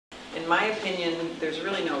my opinion, there's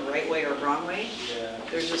really no right way or wrong way. Yeah.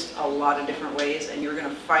 There's just a lot of different ways, and you're going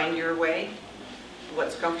to find your way,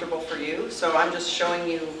 what's comfortable for you. So I'm just showing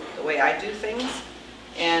you the way I do things.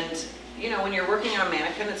 And you know, when you're working on a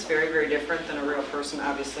mannequin, it's very, very different than a real person,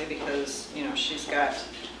 obviously, because, you know, she's got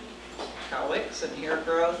cowlicks and hair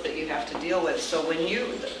growth that you have to deal with. So when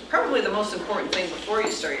you, probably the most important thing before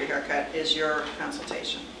you start your haircut is your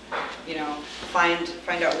consultation. You know, find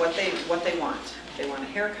out what they want. If they want a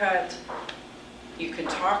haircut, you can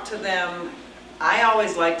talk to them. I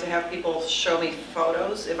always like to have people show me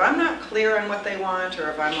photos. If I'm not clear on what they want,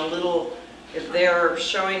 or if I'm a little, if they're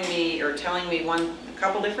showing me or telling me a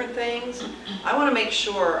couple different things, I want to make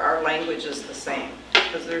sure our language is the same,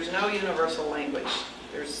 because there's no universal language.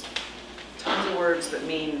 There's tons of words that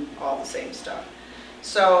mean all the same stuff.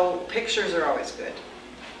 So pictures are always good.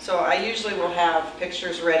 So I usually will have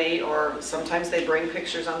pictures ready, or sometimes they bring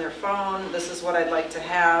pictures on their phone. This is what I'd like to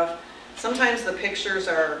have. Sometimes the pictures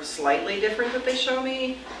are slightly different that they show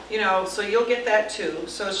me, you know, so you'll get that too.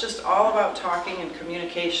 So it's just all about talking and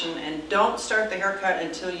communication, and don't start the haircut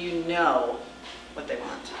until you know what they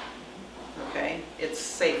want, okay? It's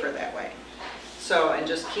safer that way. So, and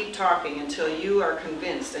just keep talking until you are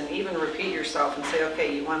convinced, and even repeat yourself and say,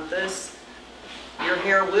 okay, you want this, your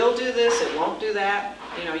hair will do this, it won't do that.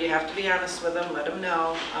 You know, you have to be honest with them, let them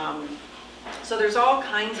know. So there's all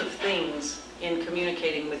kinds of things in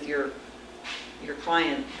communicating with your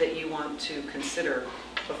client that you want to consider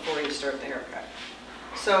before you start the haircut.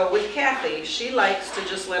 So with Kathy, she likes to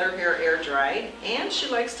just let her hair air dry, and she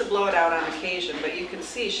likes to blow it out on occasion, but you can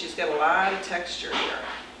see she's got a lot of texture here.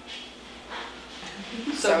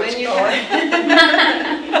 So when you I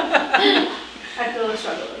feel the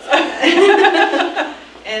struggle.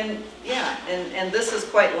 And yeah, and this is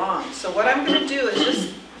quite long. So what I'm going to do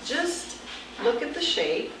is just look at the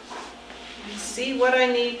shape, see what I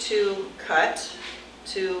need to cut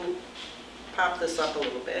to pop this up a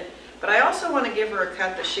little bit. But I also want to give her a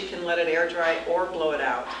cut that she can let it air dry or blow it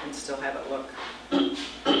out and still have it look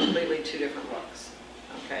completely two different looks,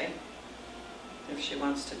 okay? If she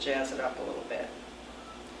wants to jazz it up a little bit.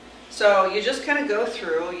 So you just kind of go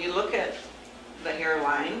through, you look at the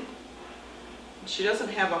hairline. She doesn't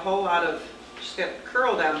have a whole lot of, she's got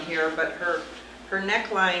curl down here, but her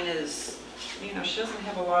neckline is, you know, she doesn't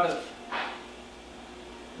have a lot of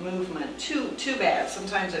movement. Too bad.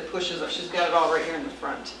 Sometimes it pushes up. She's got it all right here in the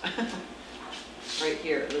front. Right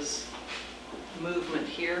here. This movement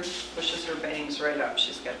here pushes her bangs right up.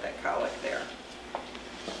 She's got that cowlick there.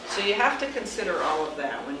 So you have to consider all of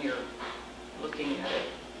that when you're looking at it.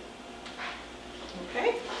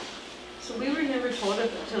 Okay? So we were never told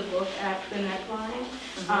to look at the neckline.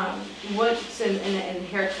 What's in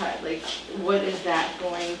haircut? Like, what is that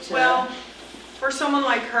going to? Well, for someone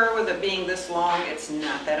like her, with it being this long, it's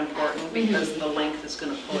not that important, because the length is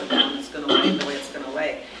going to pull it down. It's going to lay the way it's going to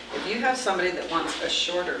lay. If you have somebody that wants a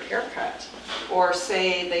shorter haircut, or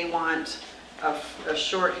say they want a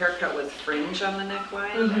short haircut with fringe on the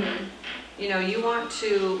neckline, you know, you want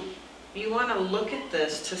to look at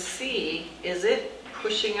this to see, is it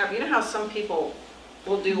pushing up? You know how some people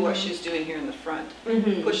will do what she's doing here in the front,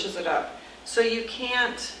 pushes it up. So you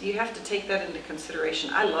have to take that into consideration.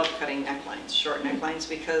 I love cutting necklines, short necklines,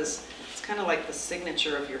 because it's kind of like the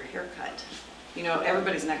signature of your haircut. You know,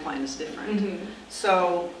 everybody's neckline is different.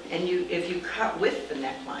 So, and if you cut with the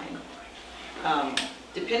neckline,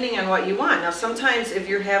 depending on what you want. Now sometimes if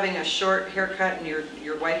you're having a short haircut and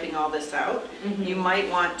you're wiping all this out, you might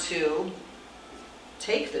want to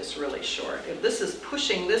take this really short. If this is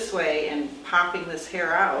pushing this way and popping this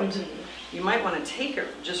hair out, you might want to take it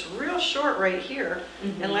just real short right here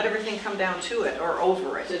and let everything come down to it or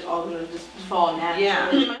over it. So it's all going to just fall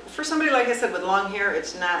naturally. Yeah. For somebody, like I said, with long hair,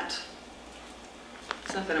 it's not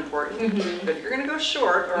that important. But if you're going to go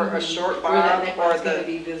short, or a short bob, or going to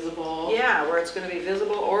be visible. Yeah, where it's going to be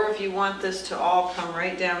visible, or if you want this to all come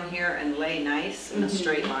right down here and lay nice in a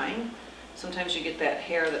straight line. Sometimes you get that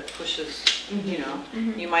hair that pushes, you know,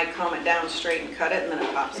 you might comb it down straight and cut it, and then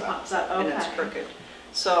it pops up, and it's crooked.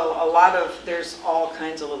 So there's all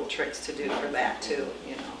kinds of little tricks to do for that too,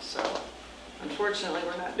 you know. So unfortunately,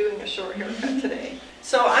 we're not doing a short haircut today.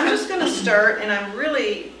 So I'm just going to start, and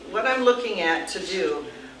what I'm looking at to do,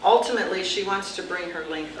 ultimately she wants to bring her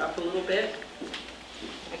length up a little bit.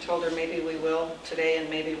 I told her maybe we will today, and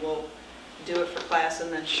maybe we'll do it for class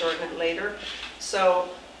and then shorten it later. So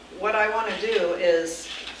what I want to do is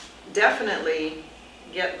definitely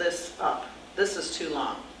get this up. This is too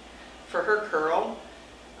long. For her curl,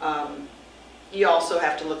 you also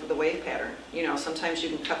have to look at the wave pattern. You know, sometimes you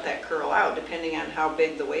can cut that curl out depending on how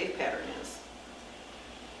big the wave pattern is.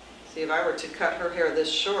 See, if I were to cut her hair this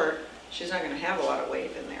short, she's not going to have a lot of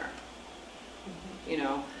wave in there. You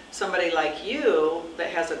know, somebody like you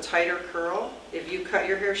that has a tighter curl, if you cut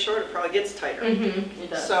your hair short, it probably gets tighter. It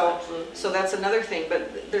does, so absolutely. that's another thing,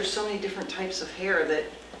 but there's so many different types of hair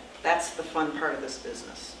that's the fun part of this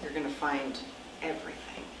business. You're going to find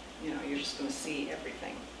everything. You know, you're just going to see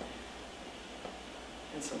everything.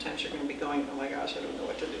 And sometimes you're going to be going, oh my gosh, I don't know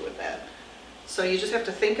what to do with that. So you just have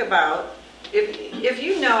to think about, if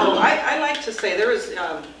you know, I like to say, there was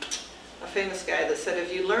a famous guy that said,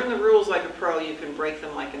 if you learn the rules like a pro, you can break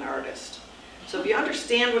them like an artist. So if you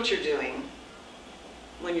understand what you're doing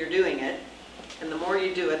when you're doing it, and the more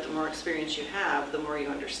you do it, the more experience you have, the more you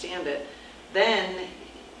understand it, then,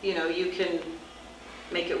 you know, you can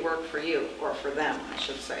make it work for you, or for them, I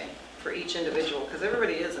should say, for each individual, because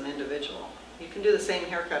everybody is an individual. You can do the same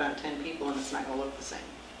haircut on 10 people and it's not going to look the same.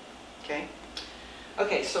 Okay?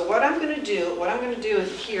 Okay, so what I'm going to do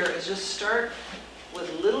here is just start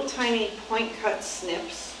with little tiny point cut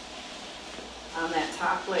snips on that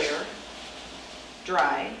top layer,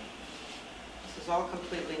 dry. This is all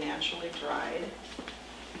completely naturally dried,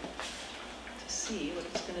 to see what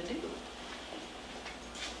it's going to do.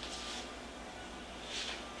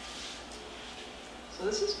 So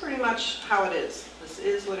this is pretty much how it is. This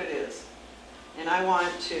is what it is. And I'm going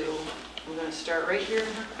to start right here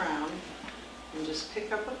in her crown and just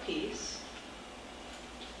pick up a piece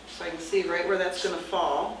so I can see right where that's going to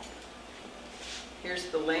fall. Here's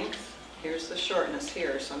the length, here's the shortness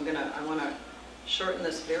here. So I want to shorten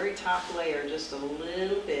this very top layer just a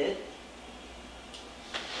little bit.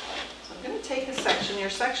 So I'm going to take a section. Your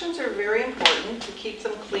sections are very important to keep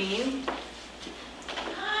them clean.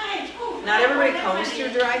 Not everybody combs through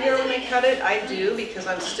dry hair when they cut it. I do, because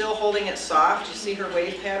I'm still holding it soft. You see her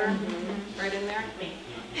wave pattern right in there?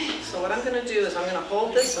 So what I'm going to do is I'm going to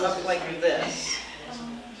hold this up like this.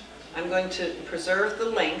 I'm going to preserve the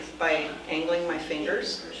length by angling my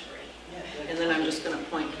fingers. And then I'm just going to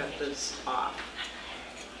point cut this off.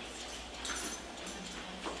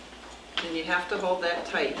 And you have to hold that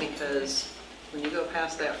tight, because when you go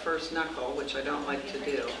past that first knuckle, which I don't like to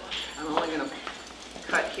do, I'm only going to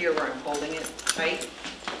cut here where I'm holding it tight.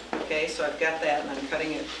 Okay, so I've got that, and I'm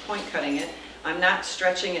cutting it, point cutting it. I'm not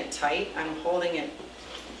stretching it tight. I'm holding it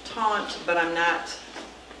taut, but I'm not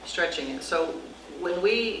stretching it. So when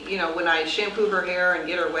when I shampoo her hair and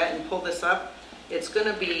get her wet and pull this up, it's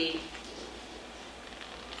going to be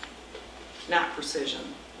not precision.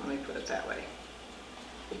 Let me put it that way,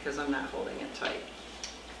 because I'm not holding it tight.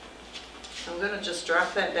 So I'm going to just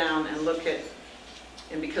drop that down and look at.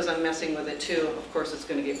 And because I'm messing with it too, of course it's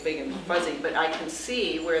going to get big and fuzzy, but I can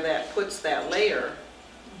see where that puts that layer,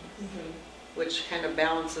 which kind of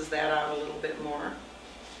balances that out a little bit more.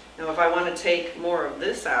 Now if I want to take more of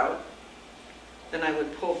this out, then I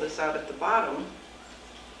would pull this out at the bottom.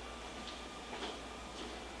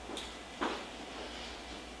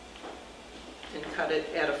 And cut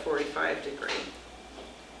it at a 45 degree.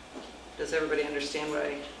 Does everybody understand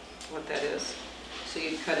what that is? So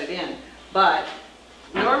you'd cut it in. But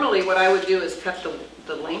normally what I would do is cut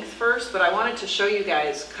the length first, but I wanted to show you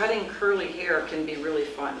guys cutting curly hair can be really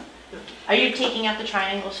fun. Are you taking out the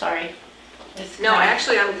triangle? Sorry. No,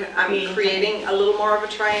 actually I'm creating a little more of a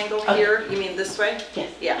triangle here. You mean this way?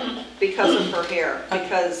 Yes. Yeah, because of her hair.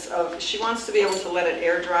 Because she wants to be able to let it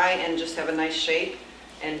air dry and just have a nice shape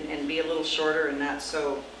and be a little shorter and not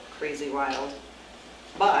so crazy wild.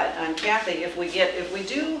 But on Kathy, if we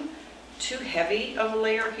do too heavy of a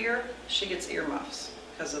layer here, she gets earmuffs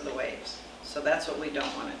because of the waves. So that's what we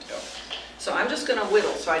don't want it to go. So I'm just going to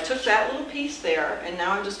whittle. So I took that little piece there, and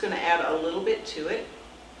now I'm just going to add a little bit to it.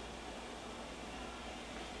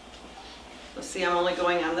 Let's see, I'm only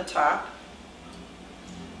going on the top.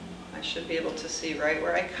 I should be able to see right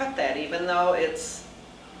where I cut that, even though it's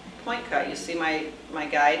point cut. You see my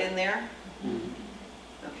guide in there?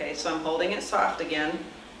 Okay, so I'm holding it soft again,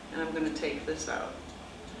 and I'm going to take this out.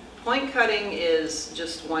 Point cutting is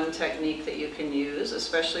just one technique that you can use,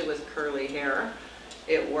 especially with curly hair.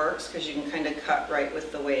 It works because you can kind of cut right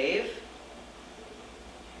with the wave.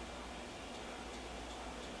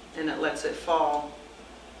 And it lets it fall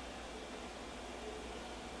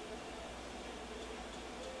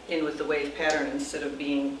in with the wave pattern instead of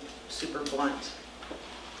being super blunt.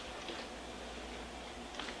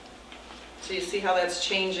 So you see how that's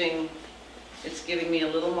changing? It's giving me a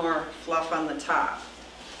little more fluff on the top.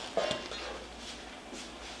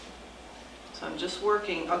 So I'm just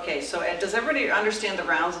working. Okay, so does everybody understand the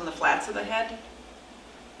rounds and the flats of the head?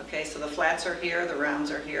 Okay, so the flats are here, the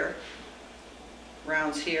rounds are here.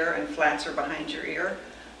 Rounds here and flats are behind your ear.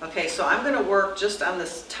 Okay, so I'm going to work just on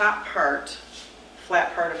this top part,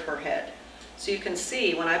 flat part of her head. So you can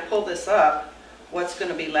see when I pull this up, what's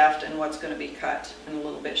going to be left and what's going to be cut and a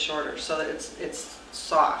little bit shorter, so that it's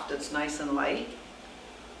soft, it's nice and light.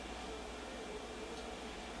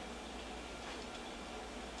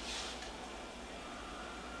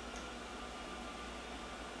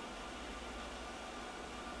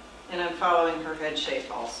 And I'm following her head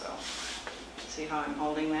shape also. See how I'm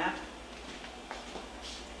holding that?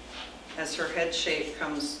 As her head shape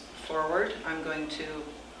comes forward, I'm going to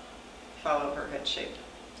follow her head shape.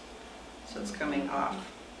 So it's coming off,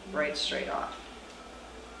 right straight off.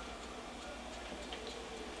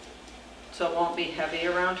 So it won't be heavy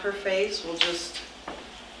around her face, we'll just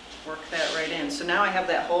work that right in. So now I have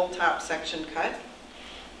that whole top section cut,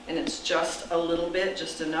 and it's just a little bit,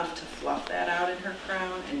 just enough to fluff that out in her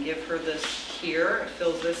crown and give her this here, it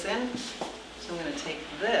fills this in. So I'm going to take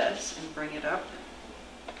this and bring it up.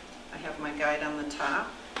 I have my guide on the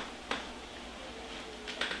top.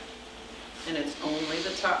 And it's only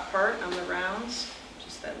the top part on the rounds,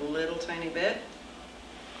 just that little tiny bit.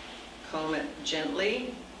 Comb it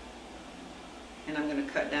gently, and I'm going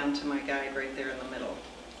to cut down to my guide right there in the middle.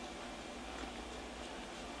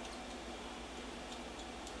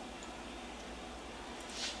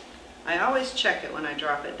 I always check it when I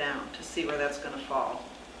drop it down to see where that's going to fall.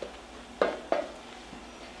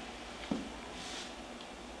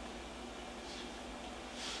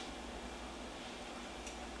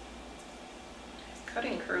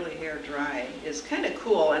 Cutting curly hair dry is kind of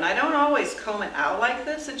cool, and I don't always comb it out like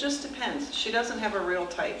this, it just depends. She doesn't have a real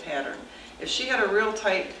tight pattern. If she had a real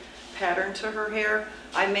tight pattern to her hair,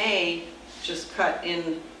 I may just cut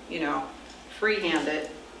in, you know, freehand it,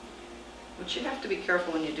 but you have to be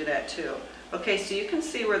careful when you do that too. Okay, so you can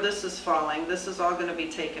see where this is falling. This is all going to be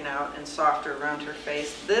taken out and softer around her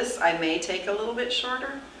face. This I may take a little bit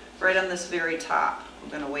shorter, right on this very top. I'm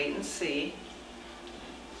going to wait and see.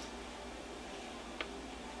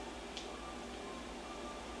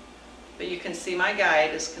 But you can see my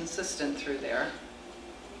guide is consistent through there.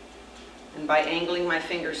 And by angling my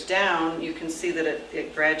fingers down, you can see that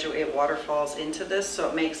it waterfalls into this, so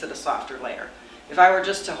it makes it a softer layer. If I were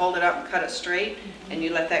just to hold it up and cut it straight, and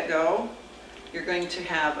you let that go, you're going to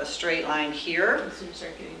have a straight line here. So you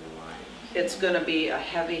start getting the line. It's going to be a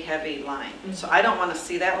heavy, heavy line. So I don't want to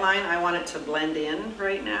see that line. I want it to blend in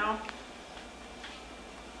right now.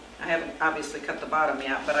 I haven't obviously cut the bottom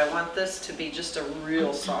yet, but I want this to be just a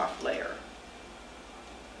real soft layer.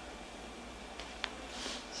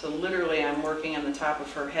 So literally I'm working on the top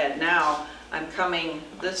of her head. Now I'm coming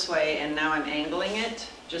this way, and now I'm angling it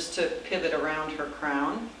just to pivot around her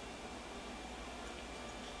crown.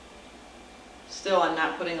 Still, I'm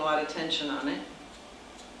not putting a lot of tension on it.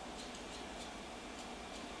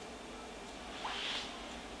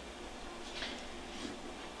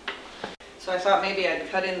 So I thought maybe I'd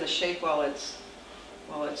cut in the shape while it's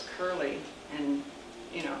curly and,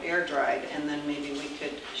 you know, air dried, and then maybe we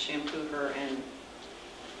could shampoo her and,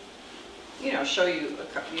 you know, show you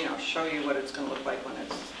what it's going to look like when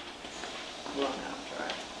it's blown out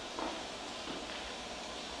dry.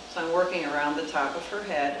 So I'm working around the top of her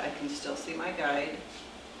head. I can still see my guide.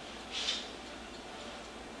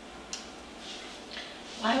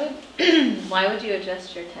 Why would you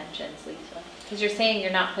adjust your tensions, Lisa? Because you're saying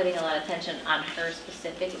you're not putting a lot of tension on her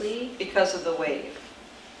specifically. Because of the wave.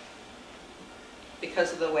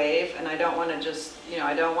 Because of the wave, and I don't want to just, you know,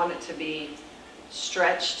 I don't want it to be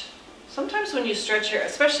stretched. Sometimes when you stretch hair,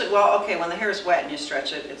 especially, well, okay, when the hair is wet and you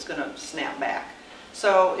stretch it, it's going to snap back.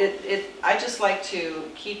 So I just like to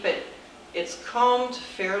keep it, it's combed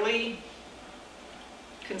fairly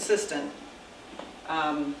consistent.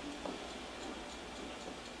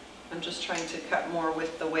 I'm just trying to cut more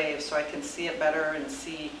with the wave so I can see it better and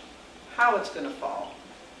see how it's going to fall.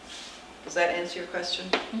 Does that answer your question?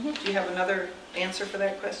 Mm-hmm. Do you have another answer for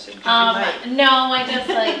that question? No, I just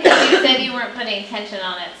like, you said you weren't putting tension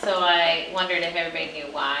on it, so I wondered if everybody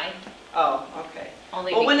knew why. Oh, okay.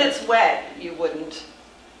 Only well, when it's wet, you wouldn't,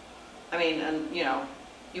 I mean, and you know,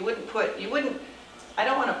 you wouldn't, I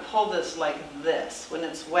don't want to pull this like this when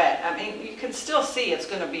it's wet. I mean, you can still see it's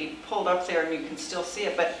going to be pulled up there and you can still see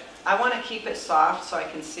it, but I want to keep it soft so I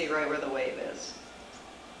can see right where the wave is.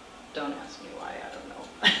 Don't ask me why, I don't know.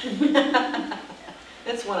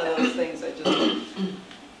 It's one of those things I just,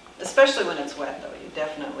 especially when it's wet though, you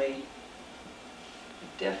definitely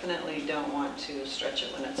don't want to stretch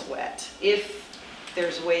it when it's wet. If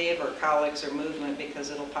there's wave or colics or movement,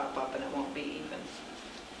 because it'll pop up and it won't be even.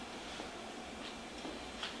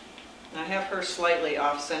 I have her slightly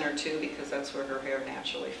off center too, because that's where her hair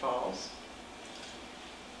naturally falls.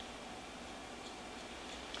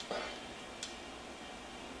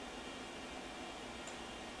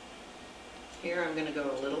 Here I'm going to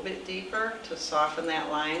go a little bit deeper to soften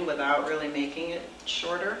that line without really making it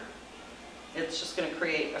shorter. It's just going to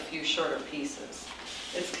create a few shorter pieces.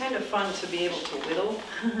 It's kind of fun to be able to whittle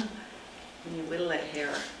when you whittle that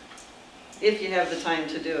hair, if you have the time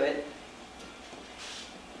to do it.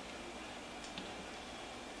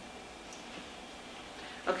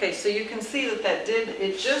 Okay, so you can see that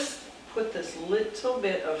it just put this little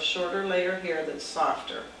bit of shorter layer here that's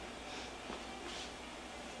softer.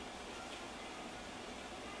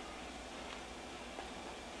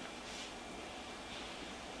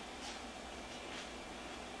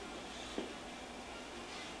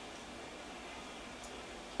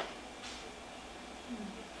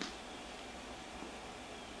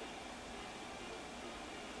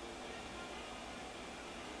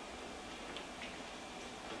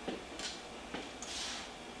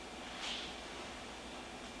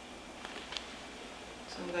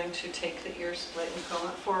 I'm going to take the ear split and comb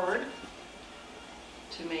it forward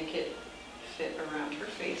to make it fit around her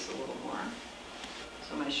face a little more.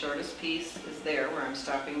 So my shortest piece is there where I'm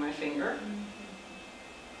stopping my finger.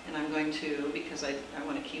 And I'm going to, because I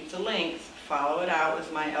want to keep the length, follow it out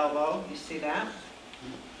with my elbow. You see that?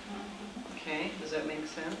 Okay, does that make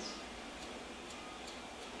sense?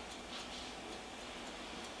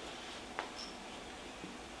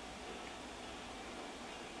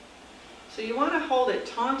 So you want to hold it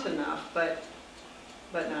taut enough, but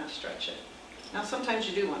not stretch it. Now sometimes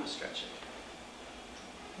you do want to stretch it.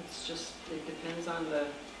 It's just, it depends on the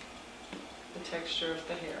texture of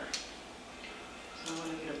the hair. So I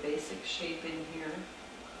want to get a basic shape in here.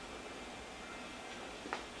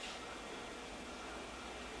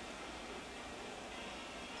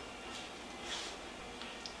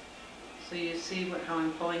 So you see how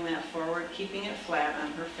I'm pulling that forward, keeping it flat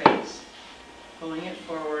on her face, pulling it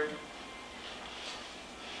forward.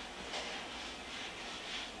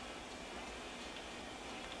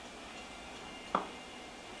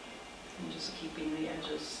 Just keeping the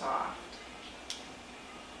edges soft.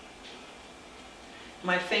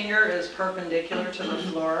 My finger is perpendicular to the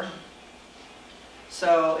floor,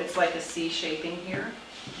 so it's like a C shaping here.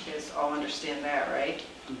 You guys all understand that, right?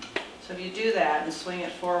 So if you do that and swing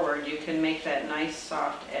it forward, you can make that nice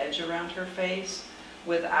soft edge around her face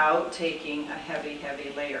without taking a heavy,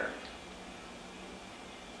 heavy layer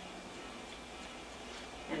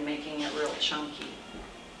and making it real chunky.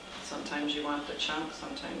 Sometimes you want the chunk,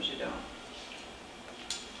 sometimes you don't.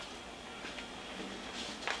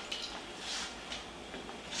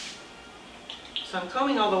 So I'm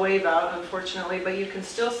combing all the wave out, unfortunately, but you can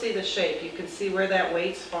still see the shape. You can see where that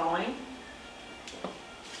weight's falling.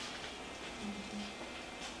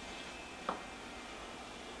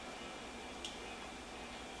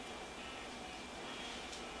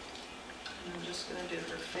 And I'm just going to do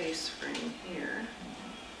her face frame here.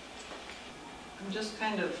 I'm just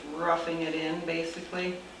kind of roughing it in,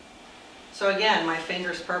 basically. So again, my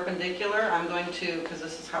finger's perpendicular. I'm going to, because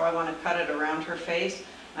this is how I want to cut it around her face,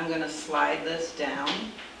 I'm going to slide this down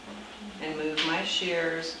and move my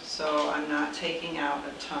shears so I'm not taking out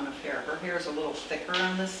a ton of hair. Her hair is a little thicker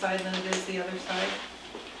on this side than it is the other side.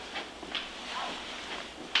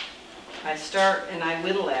 I start and I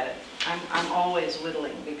whittle at it. I'm always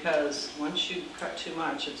whittling because once you cut too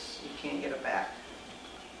much, you can't get it back.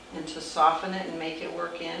 And to soften it and make it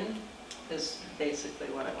work in is basically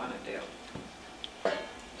what I want to do.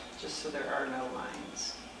 Just so there are no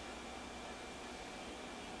lines.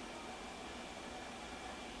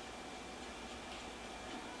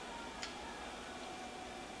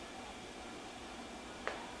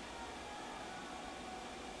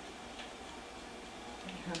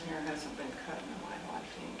 Her hair hasn't been cut in a while, I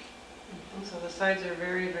think. So the sides are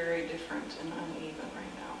very, very different and uneven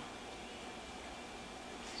right now.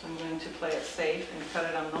 So I'm going to play it safe and cut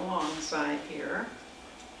it on the long side here.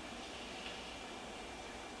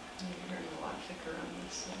 Your hair is a lot thicker on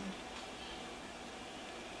this side.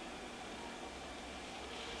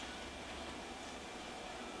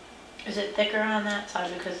 Is it thicker on that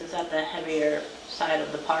side because it's at the heavier side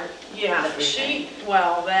of the part? Yeah, that you're saying?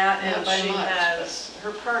 well, that and Not by she much, has,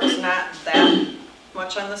 her part's not that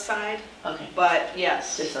much on the side, Okay. but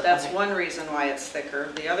yes, Just a- that's okay. one reason why it's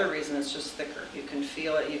thicker. The other reason it's just thicker. You can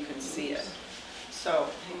feel it, you can see it. So,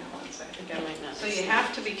 hang on one second. I might not So see you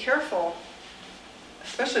have to be careful,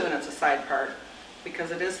 especially when it's a side part, because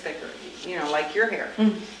it is thicker. You know, like your hair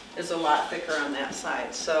is a lot thicker on that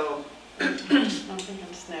side. So I don't think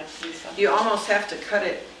I'm snapped, Lisa. you almost have to cut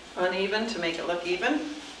it uneven to make it look even,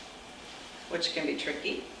 which can be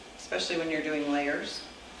tricky, especially when you're doing layers.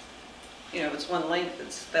 You know, if it's one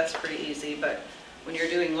length, that's pretty easy, but when you're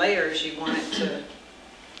doing layers, you want it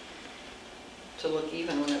to look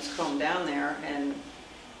even when it's combed down there, and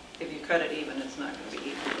if you cut it even, it's not going to be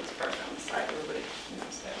even. It's part on the side. Everybody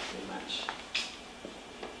knows that pretty much.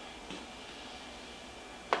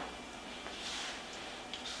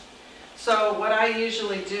 So what I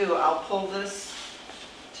usually do, I'll pull this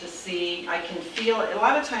to see, I can feel it. A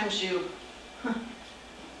lot of times I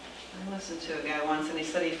listened to a guy once and he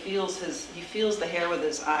said he feels the hair with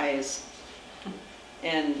his eyes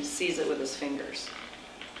and sees it with his fingers.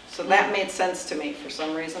 So that made sense to me for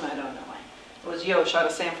some reason, I don't know why. It was Yosh out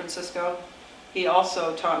of San Francisco. He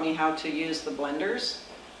also taught me how to use the blenders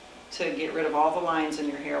to get rid of all the lines in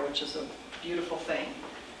your hair, which is a beautiful thing.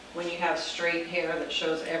 When you have straight hair that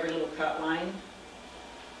shows every little cut line,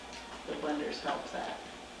 the blenders help that.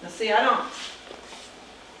 Now see,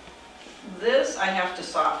 this I have to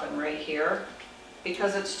soften right here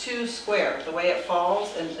because it's too square, the way it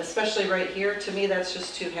falls, and especially right here, to me that's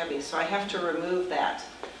just too heavy, so I have to remove that.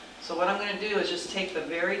 So what I'm going to do is just take the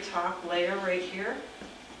very top layer right here,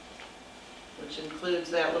 which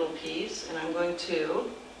includes that little piece, and I'm going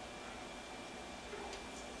to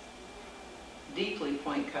deeply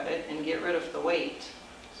point cut it and get rid of the weight.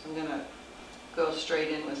 So I'm going to go straight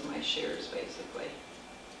in with my shears basically.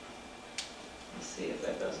 Let's see if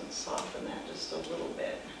that doesn't soften that just a little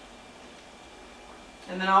bit.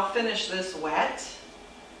 And then I'll finish this wet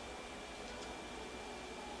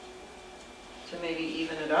to maybe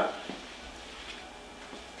even it up.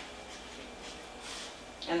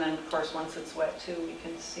 And then of course once it's wet too, we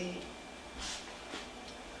can see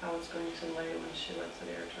how it's going to lay when she lets it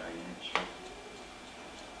air dry naturally.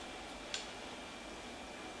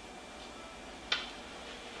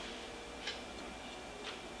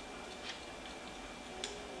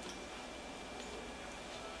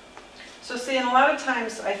 So see, and a lot of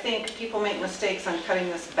times I think people make mistakes on cutting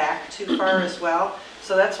this back too far as well.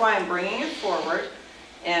 So that's why I'm bringing it forward,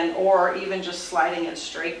 and or even just sliding it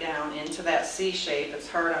straight down into that C shape. It's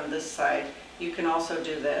hard on this side. You can also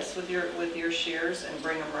do this with your shears and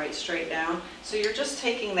bring them right straight down. So you're just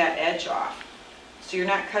taking that edge off. So you're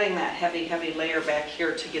not cutting that heavy, heavy layer back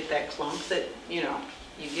here to get that clump that, you know,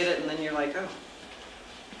 you get it and then you're like, oh,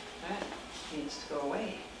 that needs to go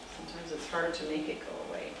away. Sometimes it's hard to make it go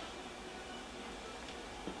away.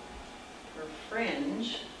 For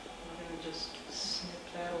fringe, we're going to just snip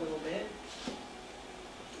that a little bit.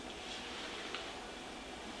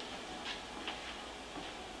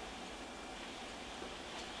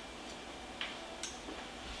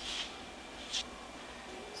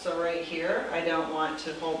 So right here, I don't want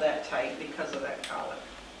to hold that tight because of that collar.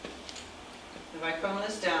 If I comb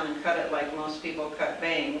this down and cut it like most people cut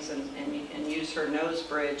bangs and use her nose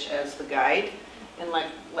bridge as the guide and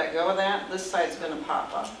let go of that, this side's going to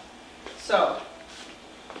pop up. So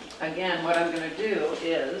again, what I'm going to do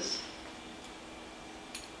is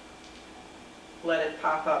let it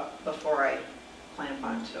pop up before I clamp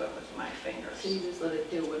onto it with my fingers. So you just let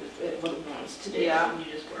it do what it wants to do, Yeah. and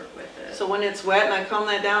you just work with it. So when it's wet and I comb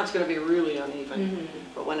that down, it's going to be really uneven.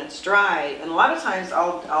 But when it's dry, and a lot of times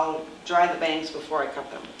I'll dry the bangs before I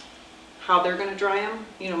cut them. How they're going to dry them,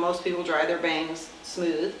 you know, most people dry their bangs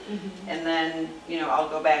smooth, and then, you know, I'll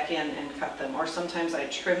go back in and cut them. Or sometimes I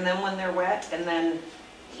trim them when they're wet and then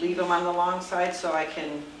leave them on the long side so I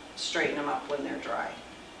can straighten them up when they're dry,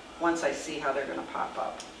 once I see how they're going to pop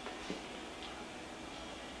up.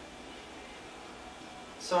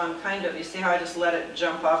 So I'm kind of, you see how I just let it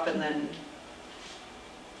jump up and then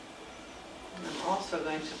I'm also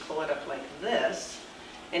going to pull it up like this.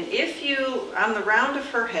 And if you, on the round of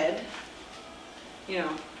her head, you know,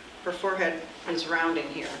 her forehead is rounding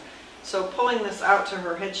here. So pulling this out to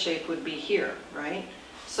her head shape would be here, right?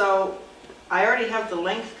 So I already have the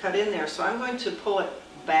length cut in there, so I'm going to pull it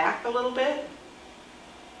back a little bit,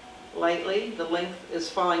 lightly. The length is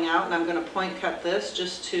falling out, and I'm going to point cut this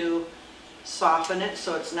just to soften it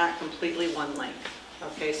so it's not completely one length.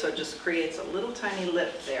 Okay, so it just creates a little tiny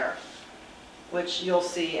lip there, which you'll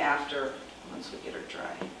see after, once we get her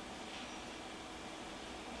dry.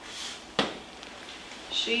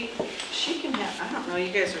 She can have, I don't know,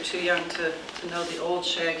 you guys are too young to know the old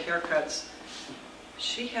shag haircuts.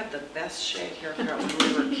 She had the best shag haircut when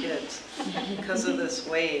we were kids because of this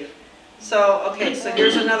wave. So, okay, so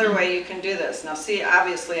here's another way you can do this. Now see,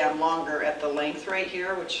 obviously I'm longer at the length right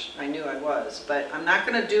here, which I knew I was, but I'm not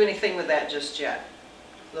going to do anything with that just yet.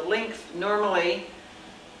 The length, normally,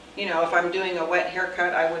 you know, if I'm doing a wet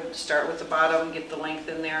haircut, I would start with the bottom, get the length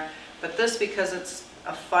in there. But this, because it's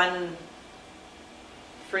a fun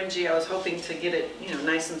fringy, I was hoping to get it, you know,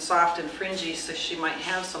 nice and soft and fringy, so she might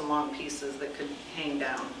have some long pieces that could hang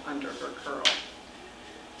down under her curl.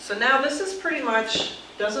 So now this is pretty much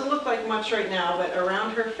Doesn't look like much right now, but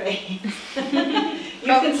around her face. You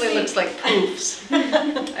Probably can see, looks like poofs.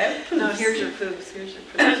 no, here's your poofs, here's your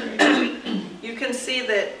poofs right here. You can see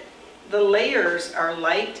that the layers are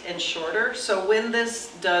light and shorter, so when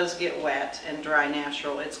this does get wet and dry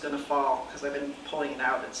natural, it's going to fall, because I've been pulling it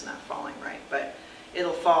out, it's not falling right, but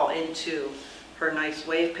it'll fall into her nice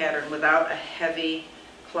wave pattern without a heavy,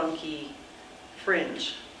 clunky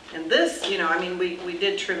fringe. And this, you know, I mean, we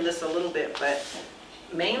did trim this a little bit, but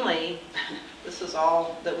mainly, this is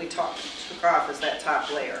all that we took off is that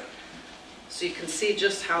top layer. So you can see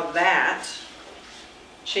just how that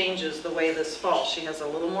changes the way this falls. She has a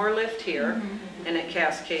little more lift here, and it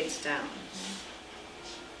cascades down.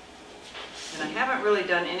 And I haven't really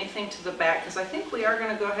done anything to the back, because I think we are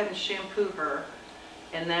going to go ahead and shampoo her,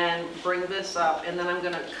 and then bring this up, and then I'm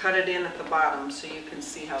going to cut it in at the bottom so you can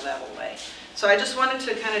see how that will lay. So I just wanted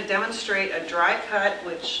to kind of demonstrate a dry cut,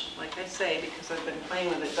 which, like I say, because I've been playing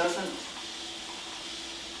with it,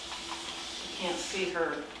 you can't see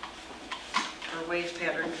her wave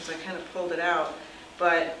pattern because I kind of pulled it out.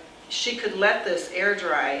 But she could let this air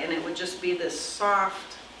dry and it would just be this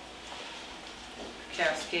soft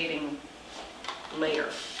cascading layer.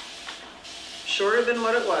 Shorter than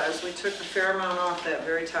what it was. We took a fair amount off that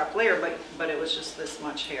very top layer, but it was just this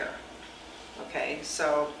much hair. Okay,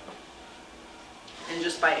 so, and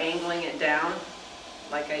just by angling it down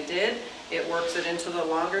like I did, it works it into the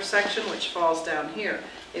longer section, which falls down here.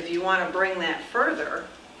 If you want to bring that further,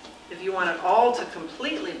 if you want it all to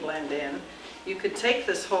completely blend in, you could take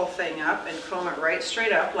this whole thing up and comb it right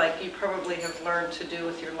straight up, like you probably have learned to do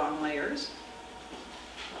with your long layers.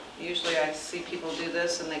 Usually I see people do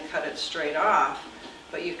this and they cut it straight off,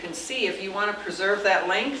 but you can see if you want to preserve that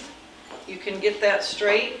length, you can get that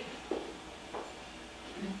straight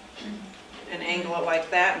and angle it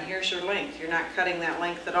like that, and here's your length. You're not cutting that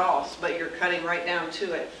length at all, but you're cutting right down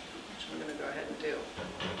to it, which I'm going to go ahead and do.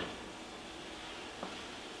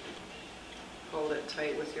 Hold it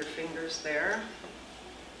tight with your fingers there.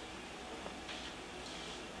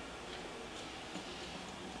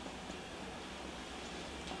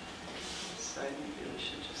 This side, maybe we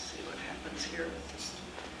should just see what happens here with this.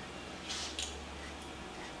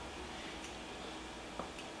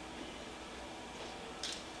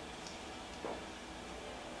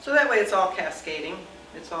 So that way it's all cascading.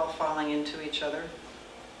 It's all falling into each other.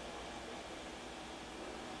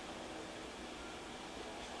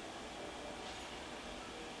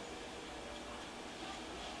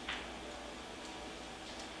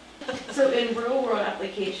 So in real world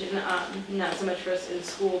application, not so much for us in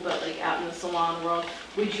school, but like out in the salon world,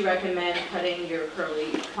 would you recommend cutting your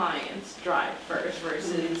curly clients dry first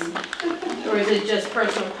versus, or is it just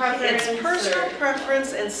personal preference? It's personal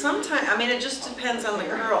preference, and sometimes, I mean, it just depends on the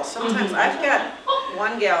girl. Sometimes I've got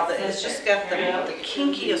one gal that has just got the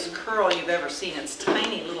kinkiest curl you've ever seen. It's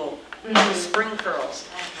tiny little spring curls.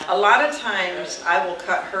 A lot of times I will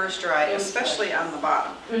cut hers dry, especially on the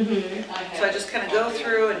bottom. So I just kind of go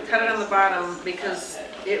through and cut it on the bottom because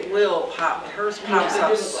it will pop. Hers pops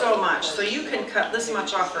up so much. So you can cut this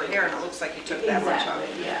much off her hair and it looks like you took that much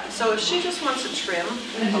off. So if she just wants a trim,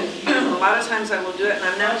 a lot of times I will do it, and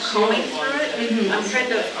I'm not combing through it. I'm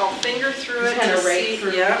kind of, I'll finger through it kind of to rake see,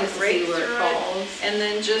 through yeah, it just to rake see where it through falls. and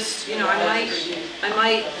then just, you know, I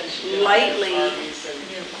might lightly,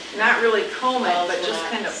 not really comb it, but just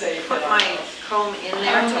kind of put my comb in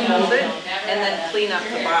there to hold it, and then clean up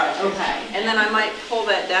the bottom. Okay. And then I might pull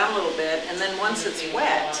that down a little bit, and then once it's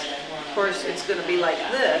wet, of course, it's going to be like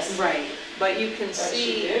this. Right. But you can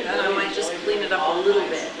see that I might just clean it up a little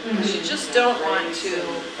bit. You just don't want to,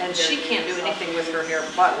 and she can't do anything with her hair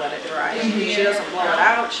but let it dry. She doesn't blow it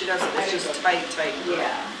out, she doesn't, it's just tight, tight.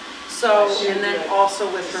 Yeah. So, and then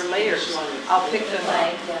also with her layers, I'll pick them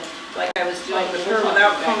up, like I was doing with her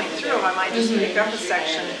without combing through them. I might just pick up a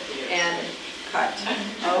section and cut.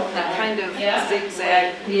 Kind of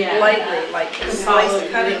zigzag lightly, like slice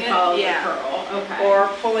cutting it, Okay. or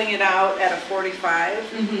pulling it out at a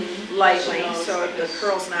 45 lightly so the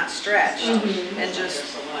curl's not stretched, and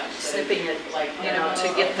just snipping it, you know, to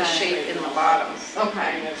get the shape in the bottom.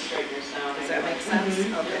 Okay. Does that make sense?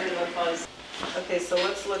 Okay. Okay, so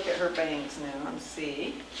let's look at her bangs now and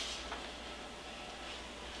see.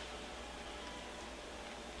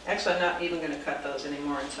 Actually, I'm not even going to cut those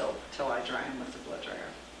anymore until I dry them with the blow dryer.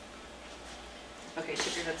 Okay,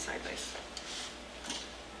 tip your head sideways.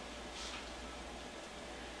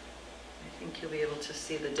 I think you'll be able to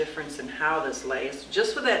see the difference in how this lays.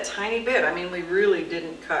 Just with that tiny bit, I mean, we really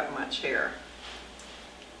didn't cut much hair.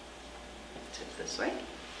 Tip this way.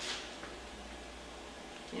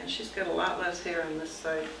 Yeah, she's got a lot less hair on this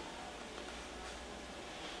side.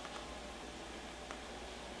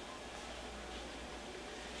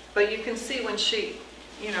 But you can see when she,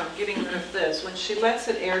 you know, getting rid of this, when she lets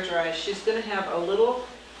it air dry, she's going to have a little,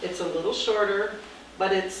 it's a little shorter,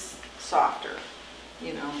 but it's softer.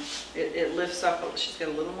 You know, it lifts up, she's got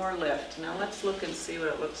a little more lift. Now let's look and see what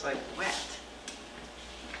it looks like wet.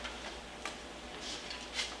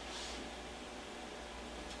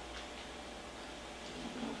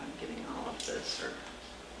 I don't know if I'm getting all of this or...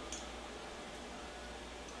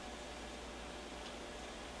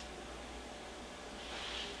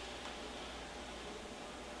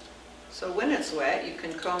 So when it's wet, you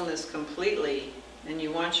can comb this completely, and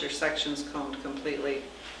you want your sections combed completely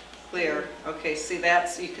clear. Okay, see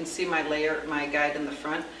that's, you can see my layer, my guide in the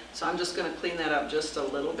front. So I'm just going to clean that up just a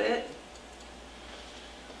little bit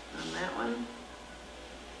on that one.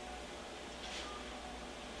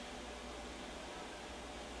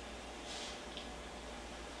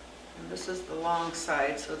 And this is the long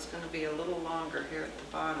side, so it's going to be a little longer here at the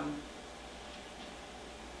bottom.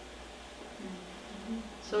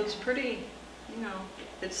 So it's pretty, you know,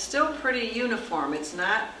 it's still pretty uniform. It's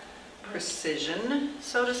not precision,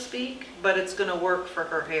 so to speak, but it's going to work for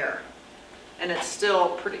her hair. And it's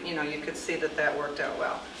still pretty, you know, you could see that that worked out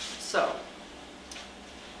well. So,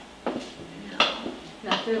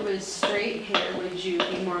 Now, if it was straight hair, would you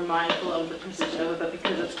be more mindful of the precision of it, but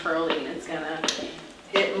because it's curly and it's gonna...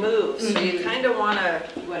 it moves, so you kind of want to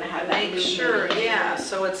have that make sure, yeah,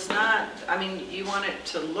 so it's not, I mean, you want it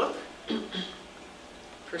to look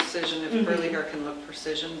precision, if curly hair can look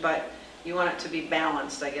precision, but you want it to be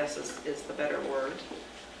balanced, I guess is the better word.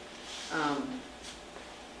 So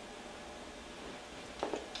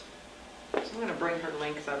I'm going to bring her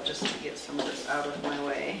length up just to get some of this out of my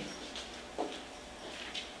way.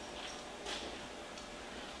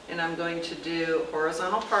 And I'm going to do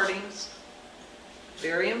horizontal partings.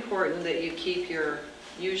 Very important that you keep your,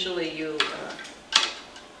 usually you,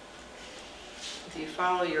 if you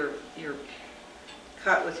follow your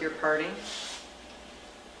cut with your parting,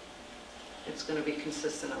 it's going to be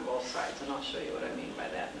consistent on both sides, and I'll show you what I mean by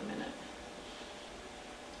that in a minute.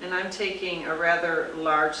 And I'm taking a rather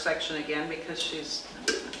large section again because she's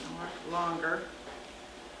longer.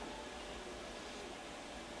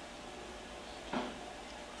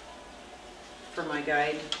 For my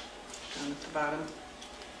guide down at the bottom.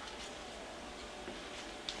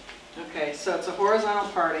 Okay, so it's a horizontal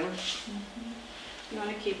parting. You want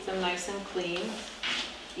to keep them nice and clean,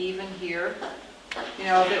 even here. You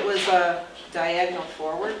know, if it was a diagonal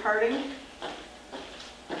forward parting,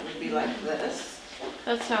 it would be like this.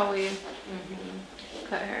 That's how we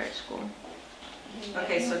cut hair at school.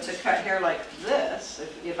 Okay, so to cut hair like this,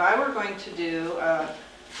 if I were going to do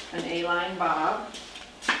an A-line bob,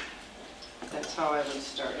 that's how I would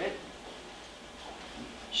start it.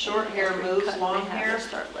 Short hair moves long hair.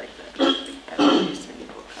 Start like that.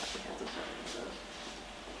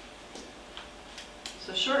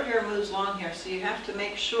 So short hair moves long hair, so you have to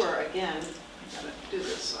make sure, again, I gotta do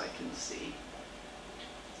this so I can see.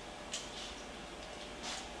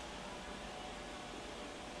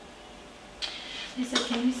 Lisa,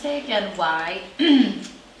 can you say again why,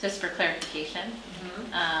 just for clarification?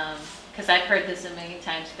 Because I've heard this a million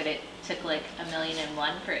times, but it took like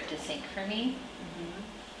 1,000,001 for it to sink for me.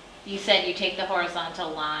 You said you take the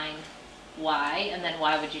horizontal line, why, and then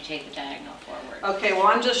why would you take the diagonal forward? Okay, well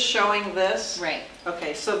I'm just showing this. Right.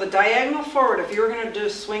 Okay, so the diagonal forward, if you were going to do a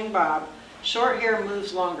swing bob, short hair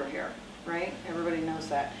moves longer hair, right? Everybody knows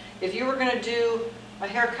that. If you were going to do a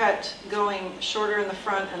haircut going shorter in the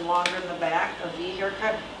front and longer in the back, a V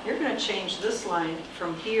haircut, you're going to change this line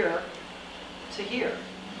from here to here,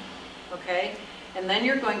 okay? And then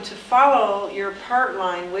you're going to follow your part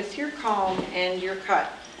line with your comb and your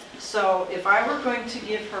cut. So if I were going to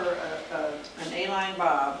give her an A-line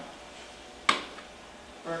bob,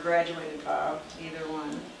 or a graduated bob, either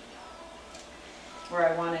one, where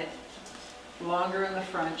I want it longer in the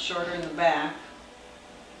front, shorter in the back,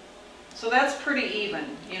 so that's pretty even,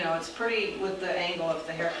 you know, it's pretty with the angle of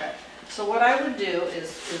the haircut. So what I would do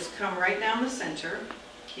is come right down the center,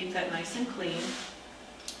 keep that nice and clean.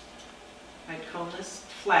 I'd comb this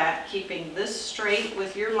flat, keeping this straight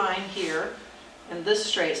with your line here, and this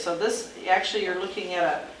straight. So this, actually you're looking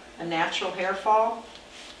at a natural hair fall.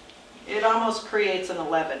 It almost creates an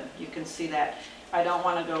 11, you can see that. I don't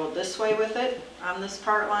want to go this way with it on this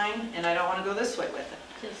part line, and I don't want to go this way with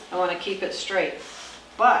it. I want to keep it straight.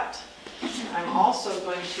 But I'm also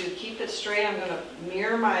going to keep it straight. I'm going to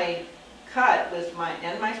mirror my cut with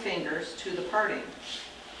my fingers to the parting.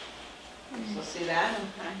 So see that?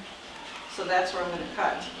 Okay. So that's where I'm going to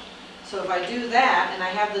cut. So if I do that and I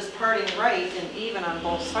have this parting right and even on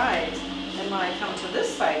both sides, and when I come to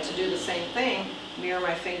this side to do the same thing, mirror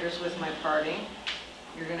my fingers with my parting,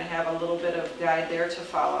 You're going to have a little bit of guide there to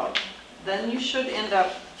follow. Then you should end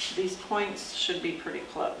up, these points should be pretty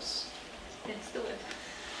close. It's the width.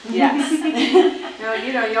 Yes. Now,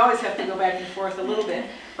 you always have to go back and forth a little bit,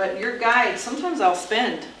 but your guide, sometimes I'll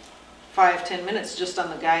spend 5-10 minutes just on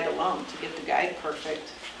the guide alone to get the guide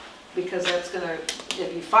perfect, because that's going to,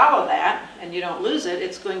 if you follow that and you don't lose it,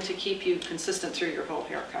 it's going to keep you consistent through your whole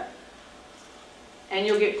haircut. And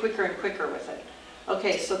you'll get quicker and quicker with it.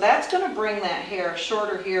 Okay, so that's going to bring that hair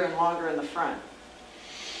shorter here and longer in the front.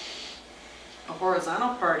 A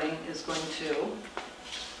horizontal parting is going to,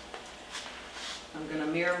 I'm going to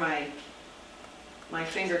mirror my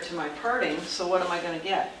finger to my parting, so what am I going to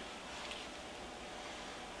get?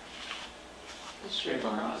 Straight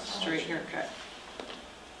lines. Straight haircut.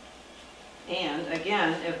 And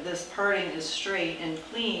again, if this parting is straight and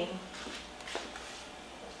clean,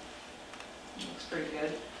 looks pretty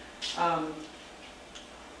good,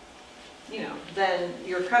 then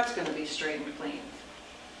your cut's going to be straight and clean.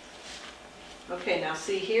 Okay, now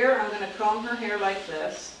see here, I'm going to comb her hair like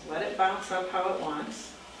this, let it bounce up how it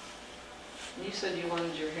wants. You said you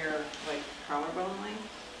wanted your hair like collarbone length?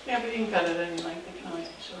 Yeah, but you can cut it any length, it can always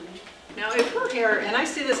be shorter. Now if her hair, and I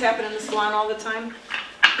see this happen in the salon all the time,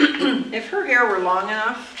 if her hair were long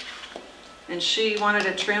enough and she wanted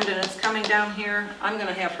it trimmed and it's coming down here, I'm going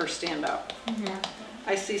to have her stand up.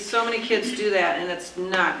 I see so many kids do that, and it's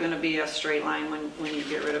not going to be a straight line when you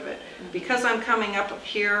get rid of it. Because I'm coming up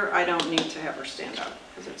here, I don't need to have her stand up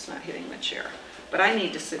because it's not hitting the chair. But I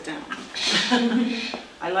need to sit down.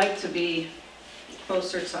 I like to be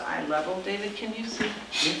closer to eye level. David, can you see?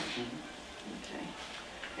 Okay.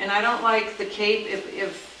 And I don't like the cape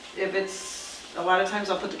if it's, a lot of times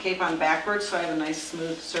I'll put the cape on backwards so I have a nice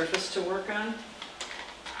smooth surface to work on.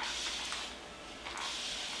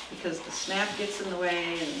 Because the snap gets in the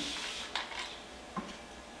way.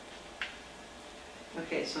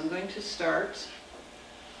 Okay, so I'm going to start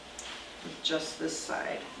with just this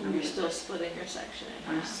side. And you're still splitting your section in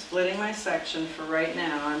I'm half. splitting my section for right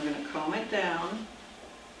now. I'm going to comb it down.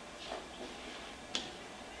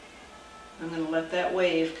 I'm going to let that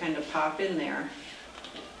wave kind of pop in there.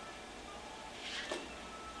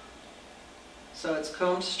 So it's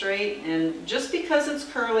combed straight, and just because it's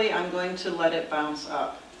curly, I'm going to let it bounce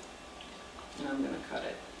up. And I'm going to cut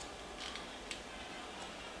it.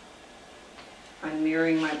 I'm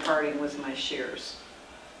mirroring my parting with my shears.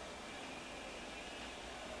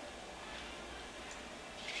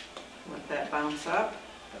 Let that bounce up,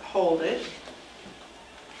 hold it.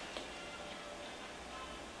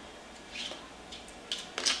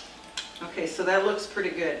 Okay, so that looks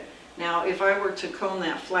pretty good. Now, if I were to comb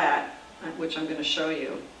that flat, which I'm going to show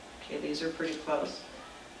you, okay, these are pretty close,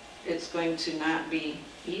 it's going to not be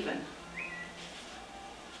even.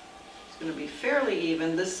 Going to be fairly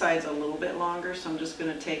even. This side's a little bit longer, so I'm just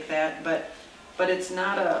going to take that, but it's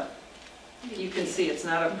not a, you can see it's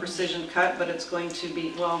not a precision cut, but it's going to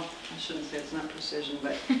be, well, I shouldn't say it's not precision,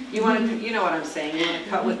 but you want to, you know what I'm saying, you want to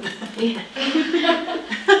cut with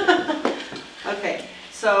Okay,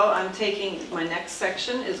 so I'm taking, my next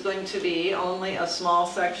section is going to be only a small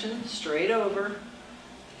section straight over,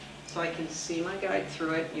 so I can see my guide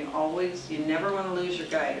through it. You never want to lose your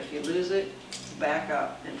guide. If you lose it, back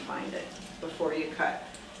up and find it before you cut.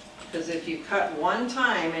 Because if you cut one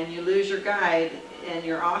time and you lose your guide and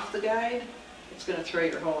you're off the guide, it's going to throw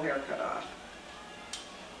your whole haircut off.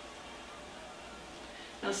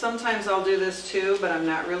 Now sometimes I'll do this too, but I'm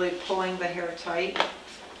not really pulling the hair tight.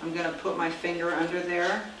 I'm going to put my finger under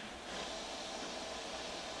there,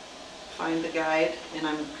 find the guide, and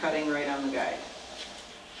I'm cutting right on the guide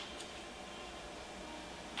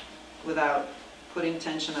without putting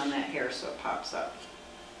tension on that hair so it pops up.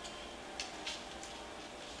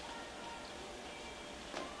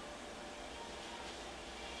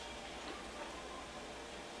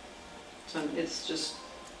 So it's just,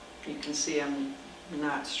 you can see I'm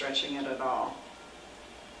not stretching it at all.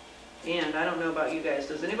 And I don't know about you guys,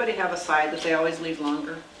 does anybody have a side that they always leave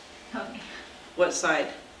longer? Okay. What side?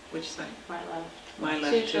 Which side? My left. My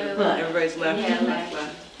left too. Left. Everybody's left? Yeah,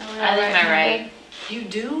 left. I leave my right. You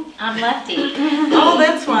do? I'm lefty. Oh,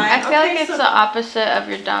 that's why. I feel like Okay, it's so- the opposite of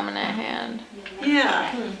your dominant hand.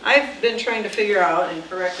 Yeah, I've been trying to figure out and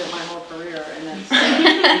correct it my whole career, and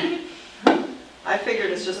then I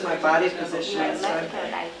figured it's just my body position. So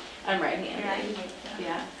I'm right-handed.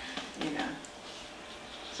 Yeah. yeah.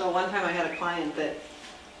 So one time I had a client that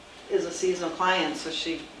is a seasonal client, so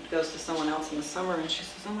she goes to someone else in the summer, and she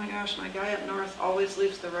says, "Oh my gosh, my guy up north always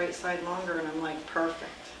leaves the right side longer," and I'm like, "Perfect."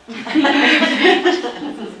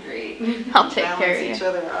 This is great. I'll take Balance care of each you.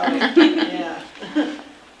 other out. Yeah.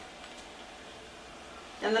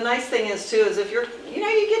 And And the nice thing is too, is if you're, you know,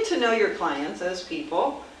 you get to know your clients as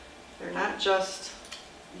people. They're not just,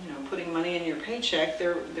 you know, putting money in your paycheck.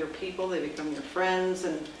 They're people, they become your friends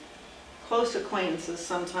and close acquaintances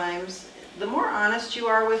sometimes. The more honest you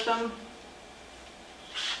are with them,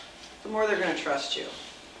 the more they're going to trust you.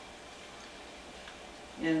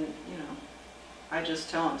 And, you know, I just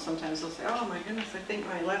tell them, sometimes they'll say, oh my goodness, I think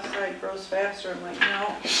my left side grows faster. I'm like,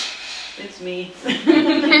 no, it's me.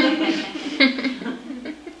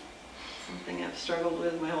 Something I've struggled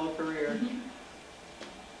with my whole career.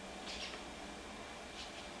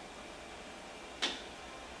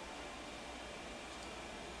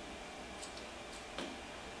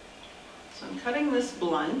 So I'm cutting this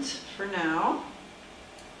blunt for now.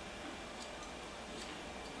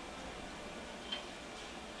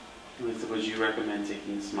 Lisa, would you recommend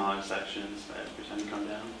taking smaller sections every time you come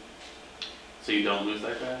down? So you don't lose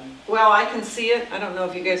that guide? Well, I can see it. I don't know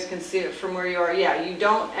if you guys can see it from where you are. Yeah, you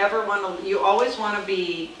don't ever want to, you always want to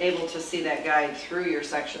be able to see that guide through your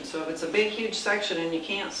section. So if it's a big, huge section and you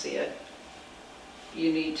can't see it,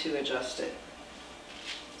 you need to adjust it.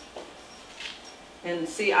 And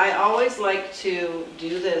see, I always like to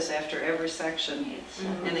do this after every section.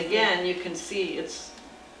 And again, you can see it's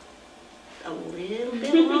a little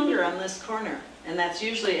bit longer on this corner. And that's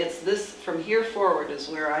usually, it's this, from here forward is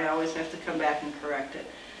where I always have to come back and correct it.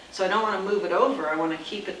 So I don't want to move it over, I want to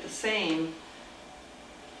keep it the same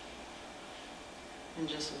and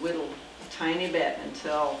just whittle a tiny bit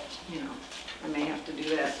until, you know, I may have to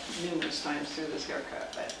do that numerous times through this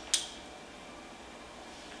haircut.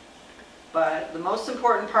 But the most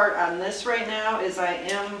important part on this right now is I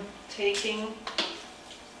am taking,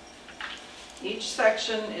 each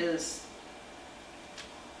section is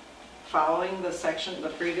following the section, the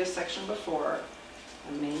previous section before.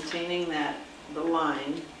 I'm maintaining that, the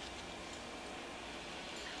line.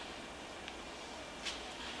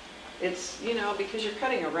 It's, you know, because you're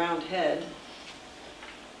cutting a round head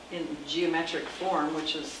in geometric form,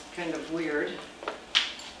 which is kind of weird.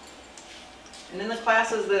 And in the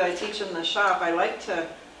classes that I teach in the shop, I like to,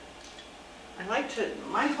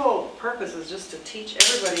 my whole purpose is just to teach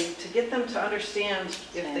everybody, to get them to understand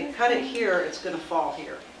if they cut it here, it's going to fall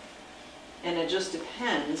here. And it just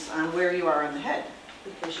depends on where you are on the head,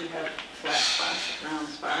 because you have flat spots, round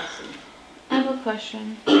spots, and I have a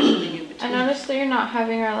question. everything in between. I noticed that you're not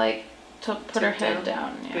having her like to put her head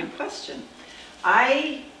down. Yeah. Good question.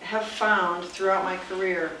 I have found throughout my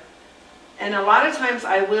career, and a lot of times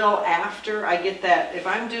I will after I get that, if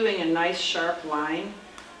I'm doing a nice sharp line,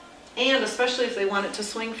 and especially if they want it to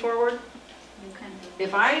swing forward,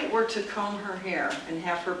 if I were to comb her hair and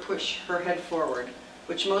have her push her head forward,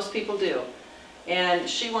 which most people do, and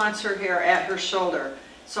she wants her hair at her shoulder,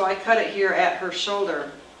 so I cut it here at her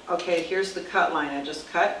shoulder. Okay, here's the cut line. I just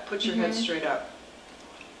cut, put your head straight up.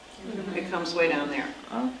 It comes way down there.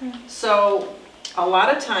 Okay. So a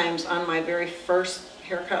lot of times on my very first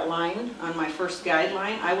haircut line, on my first guide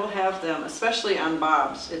line, I will have them, especially on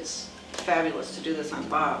bobs, it's fabulous to do this on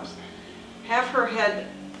bobs, have her head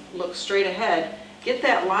look straight ahead, get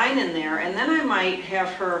that line in there, and then I might have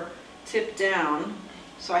her tip down.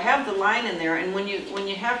 So I have the line in there, and when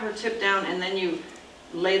you have her tip down and then you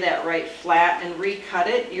lay that right flat and recut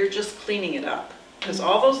it, you're just cleaning it up. Because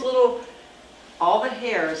all the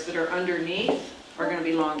hairs that are underneath are going to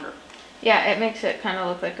be longer. Yeah, it makes it kind of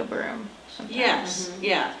look like a broom sometimes. Yes,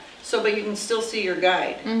 yeah. So, but you can still see your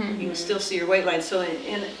guide. You can still see your weight line. So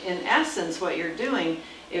in essence, what you're doing,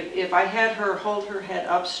 if I had her hold her head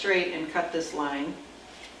up straight and cut this line,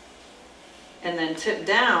 and then tip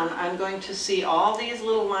down, I'm going to see all these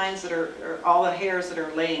little lines that are, all the hairs that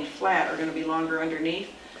are laying flat are going to be longer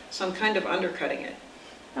underneath. So I'm kind of undercutting it.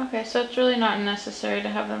 Okay, so it's really not necessary to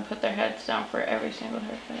have them put their heads down for every single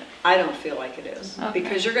haircut. I don't feel like it is. Okay.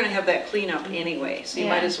 Because you're going to have that cleanup anyway. So you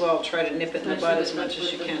might as well try to nip it in the bud as much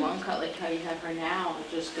as you can. Blunt cut, like how you have her now,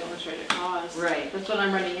 just going straight across. Right. That's what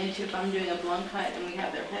I'm running into if I'm doing a blunt cut and we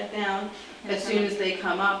have their head down. As soon as they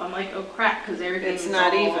come up, I'm like, oh crap, because everything It's is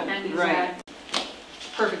not all even, right.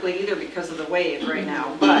 Perfectly either because of the wave right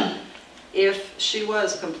now. But if she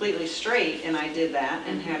was completely straight and I did that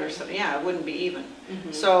and had her, yeah, it wouldn't be even.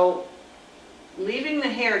 So leaving the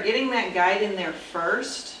hair, getting that guide in there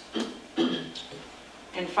first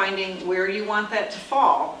and finding where you want that to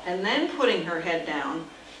fall, and then putting her head down.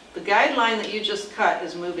 The guideline that you just cut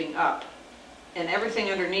is moving up, and everything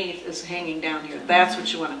underneath is hanging down here. That's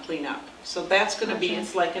what you want to clean up. So that's going to be,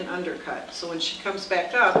 it's like an undercut. So when she comes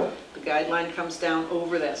back up, the guideline comes down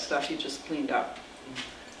over that stuff you just cleaned up.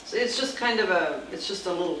 So it's just kind of a, it's just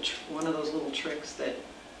a little, one of those little tricks that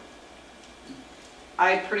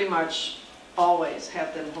I pretty much always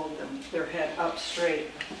have them hold their head up straight.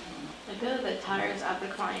 I feel like that tires out the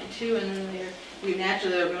client too, and then you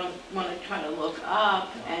naturally are going to want to try to look up,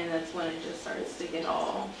 and that's when it just starts to get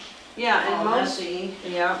all messy.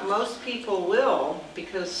 Most people will,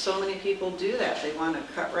 because so many people do that. They want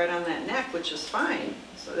to cut right on that neck, which is fine.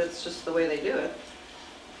 So that's just the way they do it.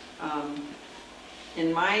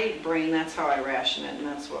 In my brain, that's how I ration it, and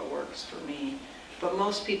that's what works for me. But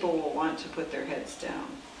most people will want to put their heads down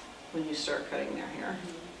when you start cutting their hair.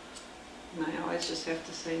 And I always just have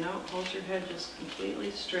to say, no, hold your head just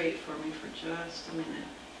completely straight for me for just a minute.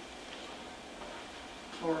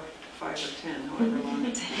 Or 5 or 10, however long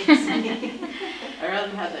it takes. I'd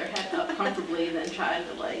rather have their head up comfortably than try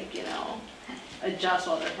to, like, you know, adjust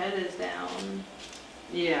while their head is down.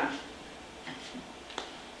 Yeah.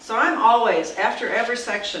 So I'm always, after every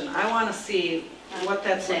section, I want to see what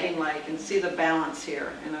that's looking like and see the balance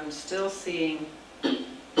here. And I'm still seeing this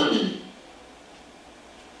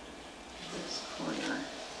corner.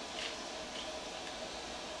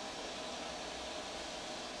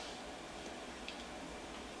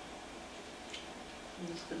 I'm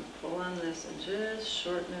just going to pull on this and just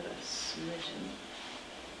shorten it a smidgen.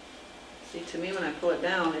 See, to me when I pull it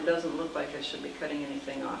down, it doesn't look like I should be cutting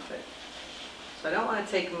anything off it. So I don't want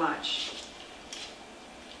to take much.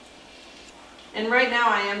 And right now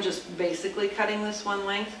I am just basically cutting this one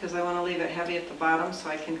length because I want to leave it heavy at the bottom so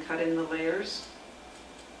I can cut in the layers.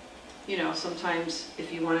 You know, sometimes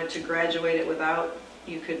if you wanted to graduate it without,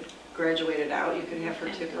 you could graduate it out. You could have her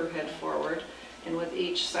tip her head forward. And with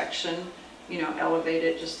each section, you know, elevate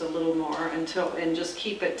it just a little more until, and just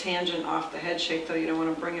keep it tangent off the head shape though. You don't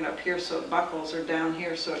want to bring it up here so it buckles or down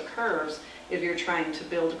here so it curves. If you're trying to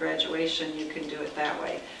build graduation, you can do it that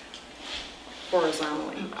way,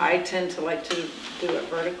 horizontally. I tend to like to do it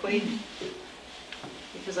vertically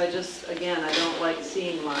because I just, again, I don't like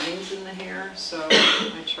seeing lines in the hair, so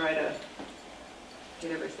I try to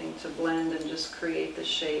get everything to blend and just create the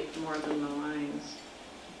shape more than the lines.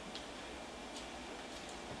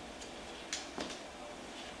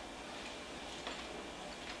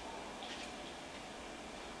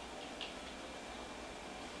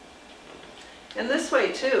 And this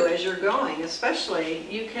way too, as you're going, especially,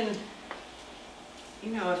 you can,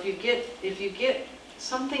 you know, if you get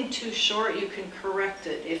something too short, you can correct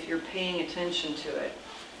it if you're paying attention to it.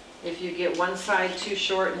 If you get one side too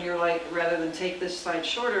short and you're like, rather than take this side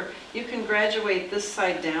shorter, you can graduate this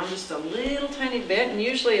side down just a little tiny bit, and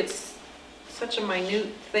usually it's such a minute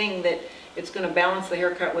thing that it's going to balance the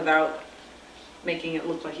haircut without making it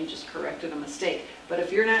look like you just corrected a mistake. But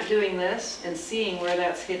if you're not doing this and seeing where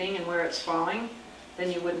that's hitting and where it's falling,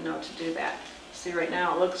 then you wouldn't know to do that. See, right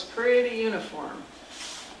now it looks pretty uniform.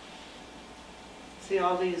 See,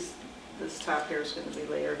 all these, this top hair is going to be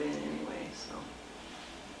layered in anyway, so.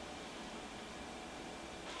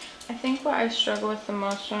 I think what I struggle with the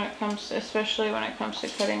most when it comes to, especially when it comes to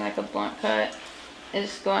cutting like a blunt cut,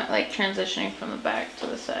 is going, like transitioning from the back to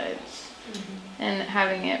the sides and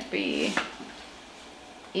having it be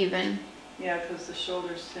even. Yeah, because the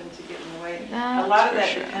shoulders tend to get in the way. That's a lot of for that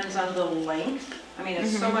sure. depends on the length. I mean,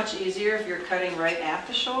 it's so much easier if you're cutting right at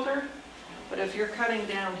the shoulder, but if you're cutting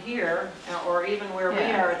down here, or even where we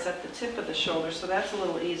Yeah. are, it's at the tip of the shoulder, so that's a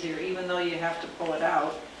little easier, even though you have to pull it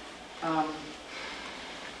out.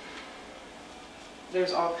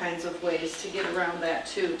 There's all kinds of ways to get around that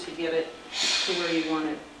too, to get it to where you want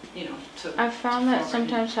it, you know, to. I've found that forward.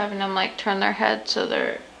 sometimes having them like turn their head so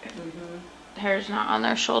their hair's not on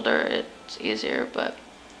their shoulder, it's easier, but.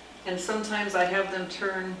 And sometimes I have them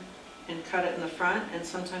turn and cut it in the front, and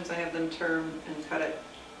sometimes I have them turn and cut it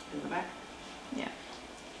in the back. Yeah.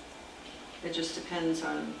 It just depends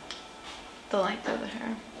on The length of the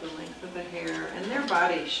hair. the length of the hair and their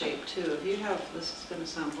body shape too. If you have, this is going to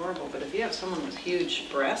sound horrible, but if you have someone with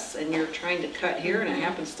huge breasts and you're trying to cut here and it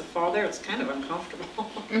happens to fall there, it's kind of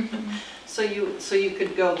uncomfortable. So you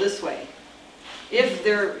could go this way. If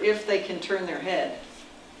they can turn their head.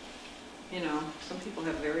 You know, some people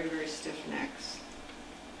have very, very stiff necks.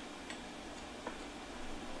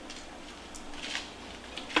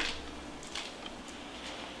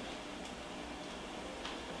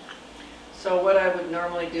 So what I would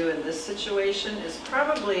normally do in this situation is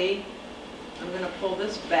probably, I'm going to pull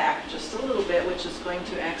this back just a little bit, which is going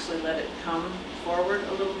to actually let it come forward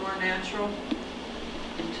a little more natural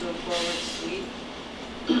into a forward sweep.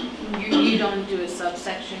 You don't do a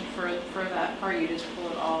subsection for that part, you just pull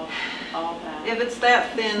it all back? If it's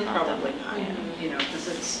that thin, probably not. Yeah. You know, because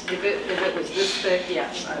it's, if it was this thick,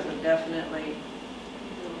 yes, I would definitely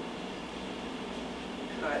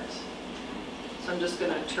cut. So I'm just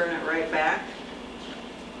going to turn it right back.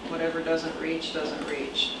 Whatever doesn't reach, doesn't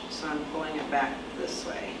reach. So I'm pulling it back this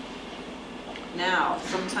way. Now,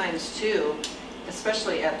 sometimes too,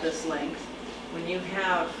 especially at this length, when you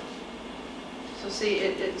have, so see,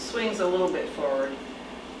 it swings a little bit forward.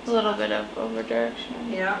 A little bit of over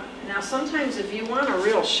direction. Yeah. Now, sometimes if you want a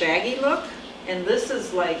real shaggy look, and this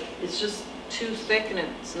is like, it's just too thick and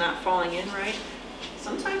it's not falling in right,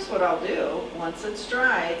 sometimes what I'll do, once it's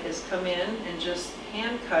dry, is come in and just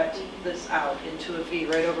hand cut this out into a V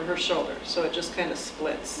right over her shoulder. So it just kind of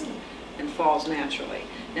splits and falls naturally.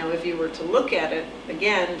 Now, if you were to look at it,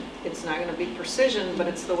 again, it's not going to be precision, but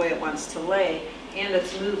it's the way it wants to lay, and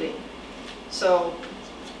it's moving. So,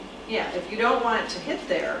 yeah, if you don't want it to hit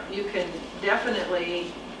there, you can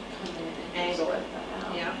definitely angle it.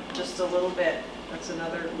 Yeah, just a little bit. That's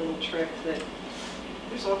another little trick that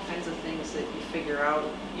there's all kinds of things that you figure out.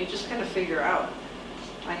 You just kind of figure out.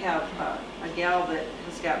 I have a gal that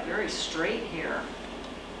has got very straight hair,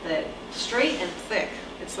 that straight and thick.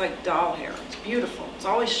 It's like doll hair. It's beautiful. It's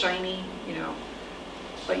always shiny, you know.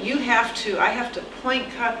 But you have to, I have to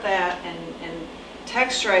point cut that and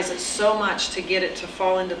texturize it so much to get it to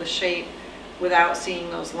fall into the shape without seeing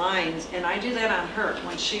those lines. And I do that on her.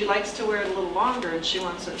 When she likes to wear it a little longer and she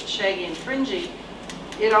wants it shaggy and fringy,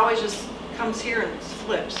 it always just comes here and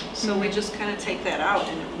flips. So we just kind of take that out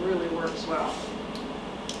and it really works well.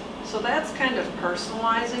 So that's kind of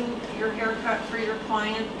personalizing your haircut for your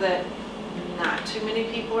client, that not too many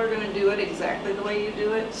people are going to do it exactly the way you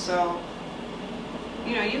do it. So,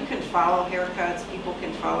 you know, you can follow haircuts, people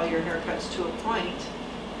can follow your haircuts to a point,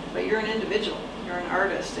 but you're an individual, you're an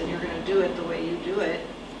artist, and you're going to do it the way you do it.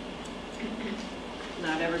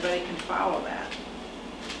 Not everybody can follow that.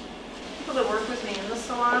 People that work with me in the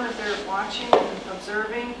salon, if they're watching and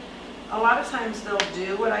observing, a lot of times they'll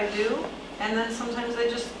do what I do, and then sometimes they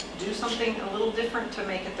just do something a little different to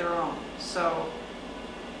make it their own. So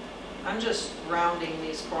I'm just rounding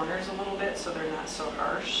these corners a little bit so they're not so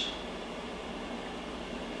harsh.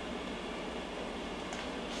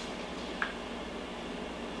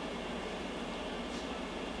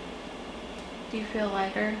 Do you feel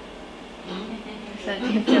lighter? I said,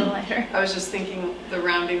 do you feel lighter? I was just thinking the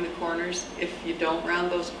rounding the corners. If you don't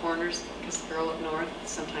round those corners, because the girl up north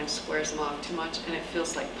sometimes squares them off too much, and it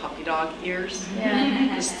feels like puppy dog ears.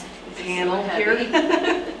 Yeah. This panel here.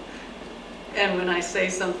 And when I say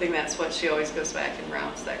something, that's what she always goes back and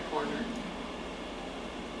rounds that corner.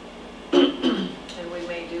 And we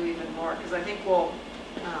may do even more, because I think we'll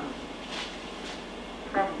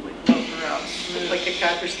probably blow her out. Like a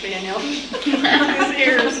Cocker Spaniel. His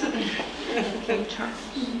ears. King Charles.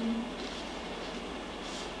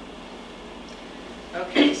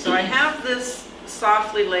 Okay, so I have this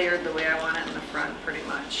softly layered the way I want it in the front, pretty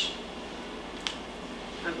much.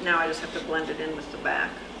 Now I just have to blend it in with the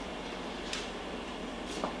back,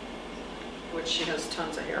 which she has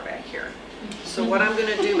tons of hair back here. So what I'm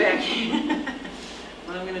going to do back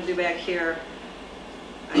here,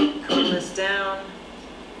 I comb this down.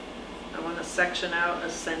 I want to section out a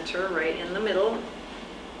center right in the middle,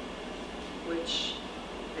 which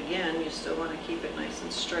again, you still want to keep it nice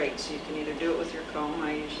and straight. So you can either do it with your comb.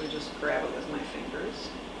 I usually just grab it with my fingers.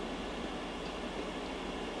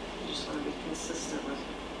 You just want to be consistent with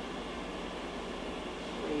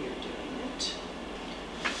the way you're doing it.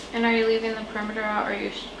 And are you leaving the perimeter out, or are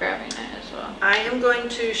you grabbing it as well? I am going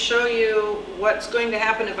to show you what's going to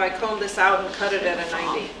happen if I comb this out and cut it at a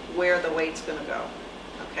 90, where the weight's going to go.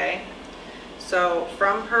 Okay? So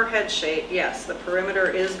from her head shape, yes, the perimeter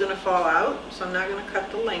is going to fall out, so I'm not going to cut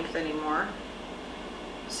the length anymore.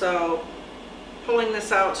 So pulling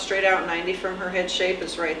this out straight out 90 from her head shape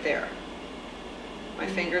is right there. My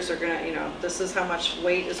fingers are going to, you know, this is how much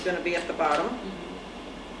weight is going to be at the bottom.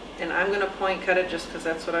 And I'm going to point cut it just because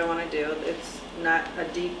that's what I want to do. It's not a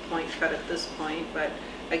deep point cut at this point, but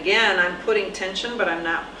again, I'm putting tension, but I'm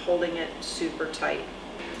not holding it super tight.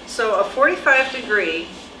 So a 45 degree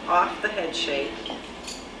off the head shape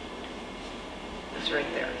is right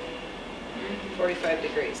there. 45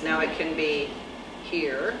 degrees. Now it can be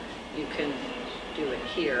here, you can do it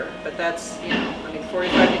here, but that's, you know, I mean,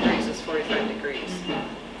 45 degrees is 45 degrees.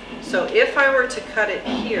 So if I were to cut it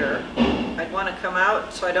here, I'd want to come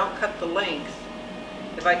out so I don't cut the length.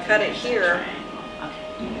 If I cut it here,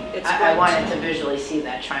 it's going I wanted to visually see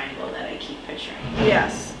that triangle that I keep picturing.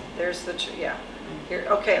 Yes, there's the, yeah. Here,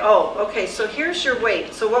 okay, oh, okay, so here's your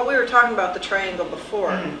weight. So what we were talking about, the triangle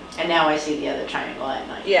before. And now I see the other triangle at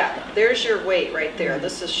night. Yeah, there's your weight right there.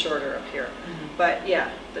 This is shorter up here. But yeah,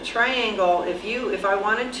 the triangle, if I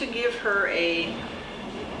wanted to give her a,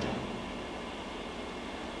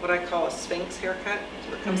 what I call a Sphinx haircut,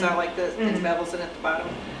 where it comes out like this and bevels in at the bottom,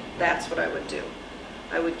 that's what I would do.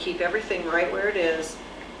 I would keep everything right where it is,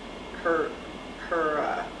 her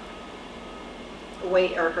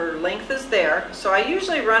weight or her length is there. So I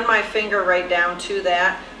usually run my finger right down to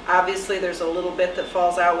that. Obviously there's a little bit that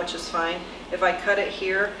falls out, which is fine. If I cut it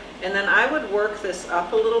here, and then I would work this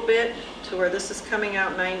up a little bit to where this is coming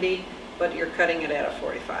out 90, but you're cutting it at a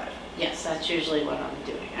 45. Yes, that's usually what I'm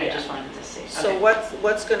doing. I Yeah. just wanted to see. So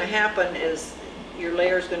what's going to happen is your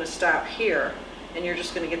layer is going to stop here, and you're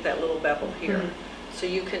just going to get that little bevel here. Mm-hmm. So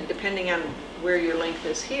you can, depending on where your length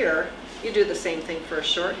is here, you do the same thing for a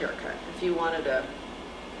short haircut. If you wanted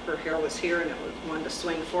her hair was here and it wanted to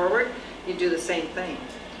swing forward, you do the same thing.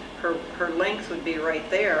 Her length would be right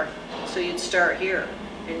there, so you'd start here,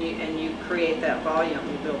 and you create that volume,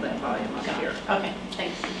 you build that volume up here. Okay,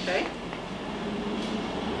 thanks. Okay?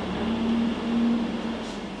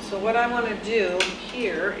 So what I want to do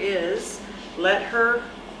here is let her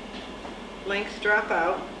length drop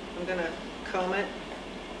out. I'm going to comb it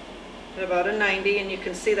at about a 90, and you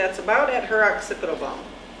can see that's about at her occipital bone.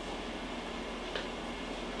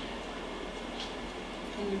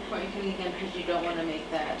 Can you point again, because you don't want to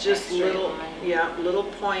make that Just straight little, line. yeah, little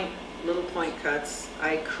point cuts.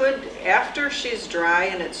 I could, after she's dry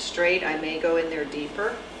and it's straight, I may go in there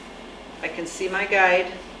deeper. I can see my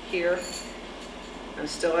guide here. I'm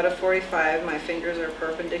still at a 45. My fingers are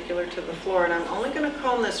perpendicular to the floor, and I'm only going to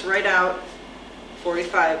comb this right out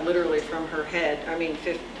 45, literally from her head. I mean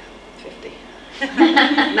 50,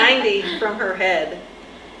 90 from her head,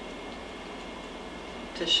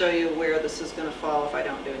 to show you where this is going to fall if I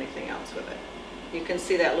don't do anything else with it. You can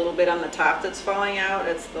see that little bit on the top that's falling out.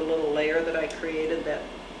 It's the little layer that I created, that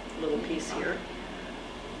little piece here.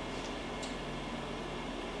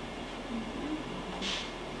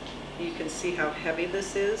 You can see how heavy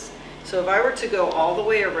this is. So if I were to go all the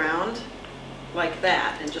way around like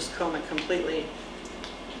that and just comb it completely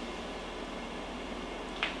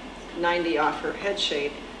 90 off her head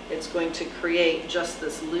shape, it's going to create just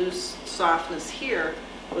this loose softness here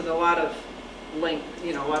with a lot of length,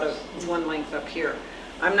 you know, a lot of one length up here.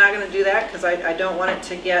 I'm not going to do that because I don't want it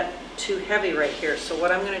to get too heavy right here. So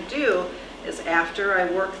what I'm going to do is, after I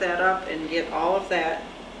work that up and get all of that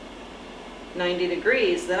 90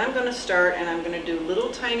 degrees, then I'm going to start and I'm going to do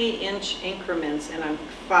little tiny inch increments, and I'm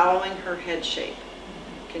following her head shape.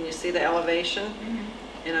 Can you see the elevation?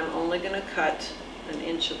 Mm-hmm. And I'm only going to cut an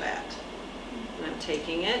inch of that. And I'm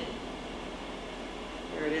taking it.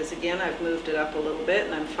 There it is again. I've moved it up a little bit,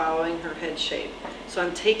 and I'm following her head shape. So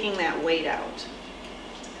I'm taking that weight out.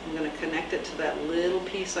 I'm going to connect it to that little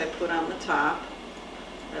piece I put on the top,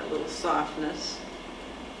 that little softness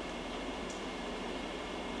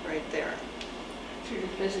right there. So you're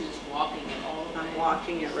basically just walking it all the way. I'm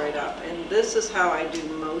walking it right up. And this is how I do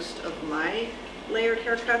most of my layered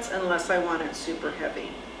haircuts, unless I want it super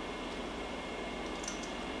heavy.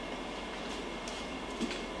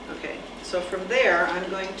 Okay, so from there, I'm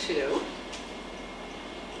going to,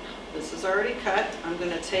 this is already cut, I'm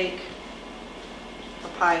going to take a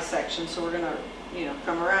pie section, so we're going to, you know,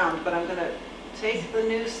 come around, but I'm going to take the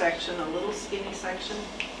new section, a little skinny section,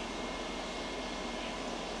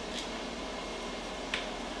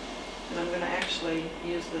 and I'm going to actually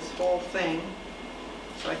use this whole thing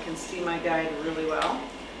so I can see my guide really well.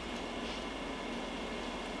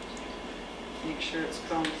 Make sure it's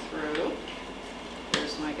combed through.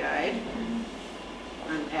 There's my guide.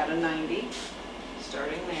 I'm at a 90,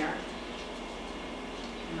 starting there,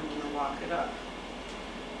 and I'm going to walk it up.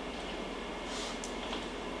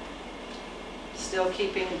 Still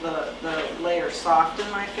keeping the layer soft in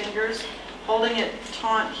my fingers, holding it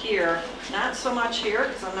taut here, not so much here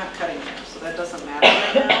because I'm not cutting there, so that doesn't matter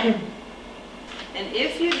right now. And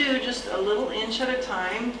if you do just a little inch at a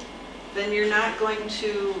time, then you're not going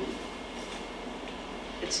to,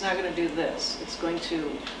 it's not going to do this. It's going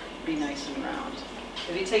to be nice and round.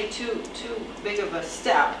 If you take too big of a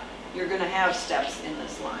step, you're going to have steps in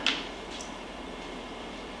this line.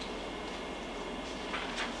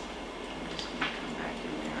 I'm just going to come back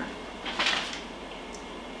in there.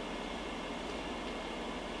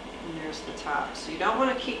 And there's the top. So you don't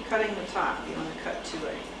want to keep cutting the top. You want to cut to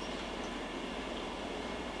it.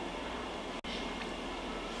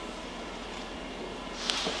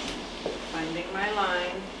 Finding my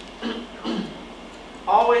line.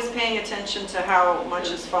 Always paying attention to how much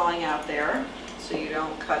is falling out there, so you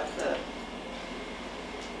don't cut the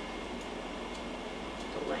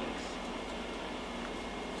length.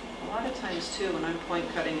 A lot of times too, when I'm point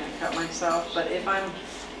cutting, I cut myself, but if I'm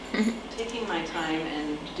taking my time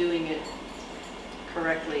and doing it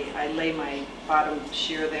correctly, I lay my bottom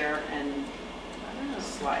shear there and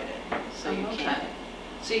slide it, so you can't.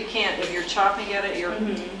 So you can't, if you're chopping at it, you're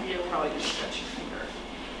probably going to cut your finger.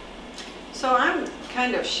 So I'm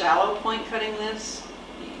kind of shallow point cutting this.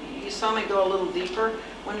 You saw me go a little deeper.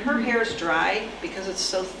 When her hair's dry, because it's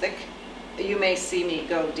so thick, you may see me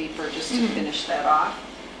go deeper just to finish that off.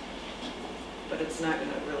 But it's not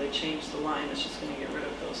going to really change the line, it's just going to get rid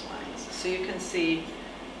of those lines. So you can see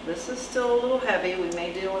this is still a little heavy, we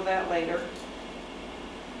may deal with that later.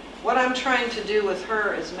 What I'm trying to do with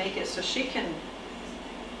her is make it so she can,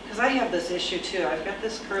 because I have this issue too, I've got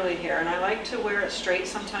this curly hair and I like to wear it straight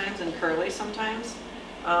sometimes and curly sometimes.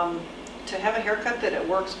 To have a haircut that it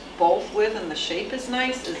works both with and the shape is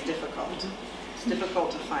nice is difficult. It's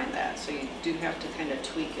difficult to find that, so you do have to kind of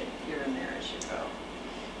tweak it here and there as you go.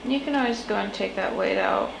 You can always go and take that weight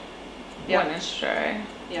out Yeah. when it's dry.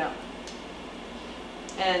 Yeah.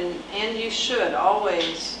 And you should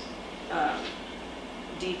always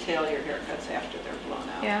detail your haircuts after they're blown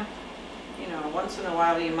out. Yeah. You know, once in a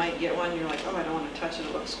while you might get one, you're like, oh, I don't want to touch it,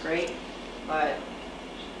 it looks great. But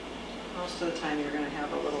most of the time you're going to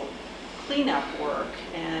have a little cleanup work.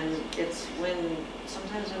 And it's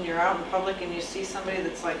sometimes when you're out in public and you see somebody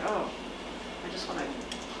that's like, oh, I just want to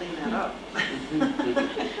clean that up.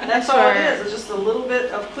 That's all it is. It's just a little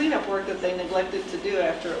bit of cleanup work that they neglected to do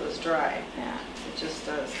after it was dry. Yeah. It just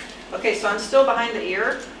does. Okay, so I'm still behind the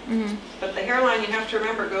ear, Mhm. but the hairline, you have to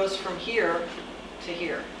remember, goes from here to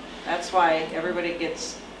here. That's why everybody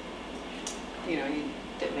gets, you know, you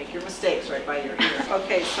didn't make your mistakes right by your ear.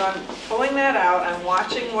 Okay, so I'm pulling that out. I'm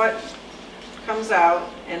watching what comes out,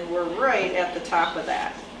 and we're right at the top of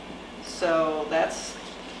that. So that's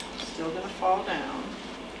still going to fall down.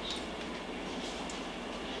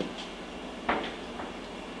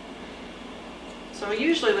 So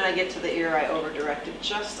usually when I get to the ear, I over-direct it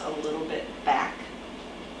just a little bit back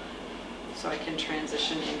so I can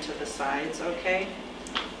transition into the sides, okay?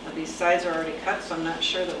 Now these sides are already cut, so I'm not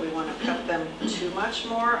sure that we want to cut them too much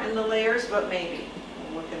more in the layers, but maybe.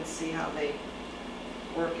 We'll look and see how they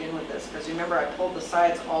work in with this, because remember I pulled the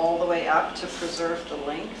sides all the way up to preserve the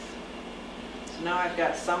length. So now I've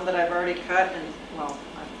got some that I've already cut, and well,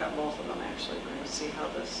 I've got both of them actually. We're going to see how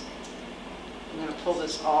this, I'm going to pull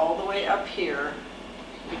this all the way up here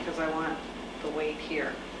because I want the weight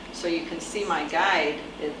here. So you can see my guide,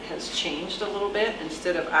 it has changed a little bit.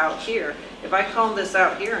 Instead of out here, if I comb this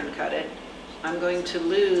out here and cut it, I'm going to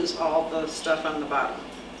lose all the stuff on the bottom,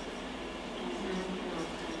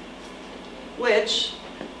 which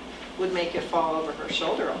would make it fall over her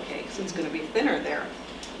shoulder okay, because it's going to be thinner there.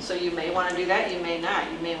 So you may want to do that, you may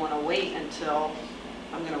not. You may want to wait until,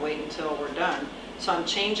 I'm going to wait until we're done. So I'm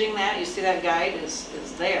changing that. You see that guide is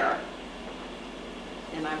there,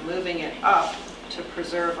 and I'm moving it up to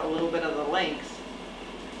preserve a little bit of the length.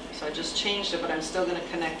 So I just changed it, but I'm still going to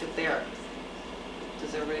connect it there.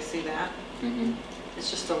 Does everybody see that? Mhm.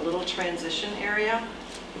 It's just a little transition area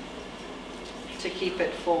to keep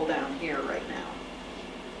it full down here right now.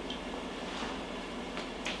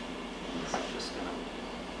 So I'm just going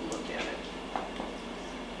to look at it.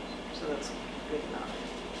 So that's good enough.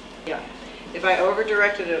 Yeah. If I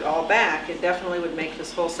over-directed it all back, it definitely would make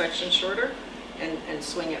this whole section shorter and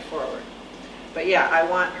swing it forward. But yeah, I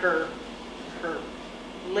want her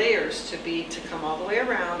layers to come all the way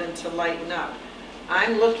around and to lighten up.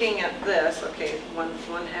 I'm looking at this, okay,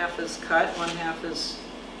 one half is cut, one half is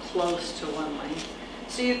close to one length.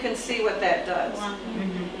 So you can see what that does.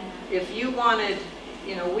 If you wanted,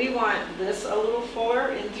 you know, we want this a little fuller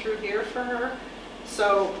in through here for her.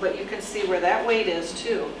 So, but you can see where that weight is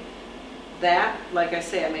too. That, like I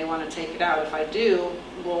say, I may want to take it out. If I do,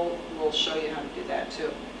 we'll show you how to do that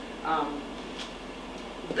too.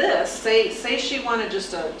 This, say she wanted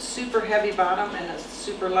just a super heavy bottom and a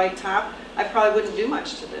super light top, I probably wouldn't do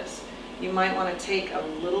much to this. You might want to take a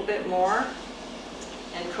little bit more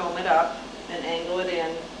and comb it up and angle it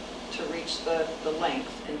in to reach the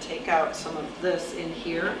length, and take out some of this in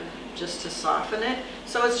here just to soften it.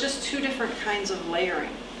 So it's just two different kinds of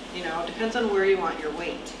layering. You know, it depends on where you want your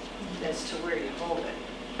weight as to where you hold it.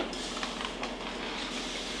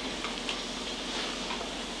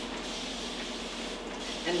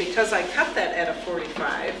 And because I cut that at a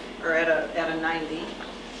 45 or at a 90,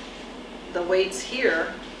 the weight's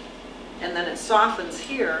here, and then it softens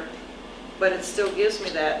here, but it still gives me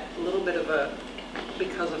that little bit of a,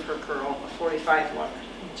 because of her curl, a 45 look,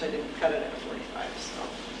 which I didn't cut it at a 45.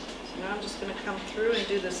 So now I'm just going to come through and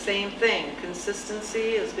do the same thing.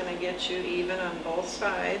 Consistency is going to get you even on both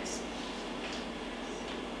sides.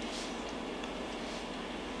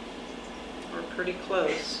 We're pretty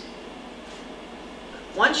close.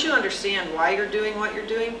 Once you understand why you're doing what you're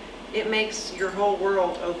doing, it makes your whole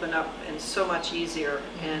world open up and so much easier,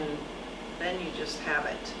 and then you just have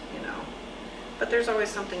it, you know. But there's always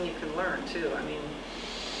something you can learn too. I mean,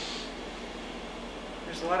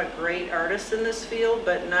 There's a lot of great artists in this field,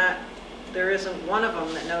 but there isn't one of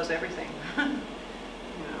them that knows everything. You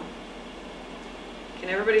know. Can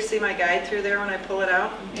everybody see my guide through there when I pull it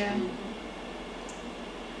out? Yeah.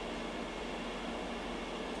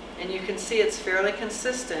 And you can see it's fairly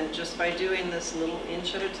consistent just by doing this little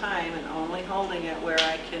inch at a time and only holding it where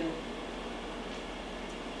I can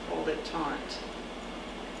hold it taut.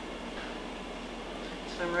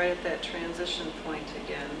 So I'm right at that transition point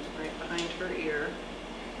again, right behind her ear.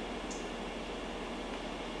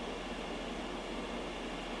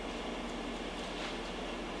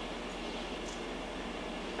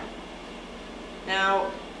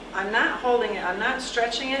 Now, I'm not holding it, I'm not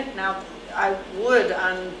stretching it. Now, I would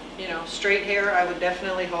on, you know, straight hair, I would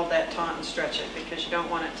definitely hold that taut and stretch it because you don't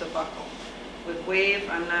want it to buckle. With wave,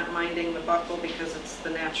 I'm not minding the buckle because it's the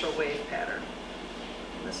natural wave pattern.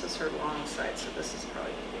 And this is her long side, so this is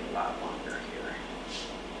probably going to be a lot longer here.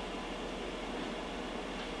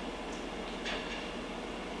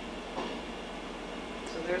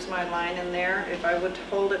 So there's my line in there. If I would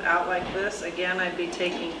hold it out like this, again, I'd be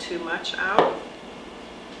taking too much out.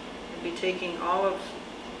 I'd be taking all of,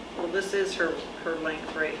 well, this is her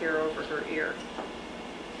length right here over her ear.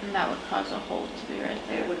 And that would cause a hole to be right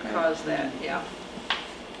there. It would right? cause that, yeah.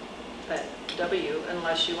 That W,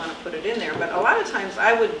 unless you want to put it in there. But a lot of times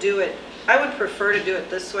I would do it, I would prefer to do it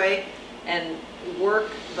this way and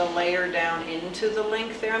work the layer down into the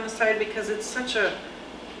length there on the side because it's such a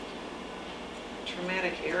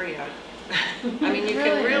traumatic area. I mean, you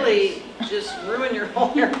can really just ruin your whole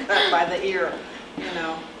haircut by the ear, you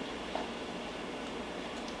know.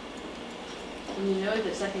 And you know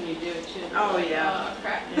the second you do it too. Oh, like, yeah. Oh,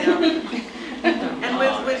 crap. Yeah.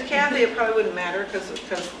 And with Kathy, it probably wouldn't matter because,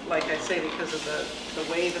 like I say, because of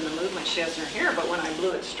the wave and the movement she has in her hair. But when I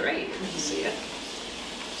blew it straight, you can see it.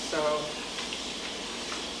 So.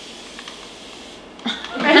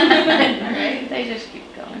 Right? They just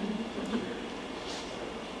keep going.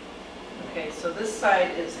 Okay, so this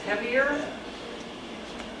side is heavier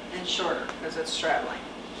and shorter because it's straddling.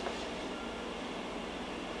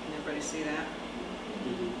 Can everybody see that?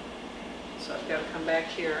 So I've got to come back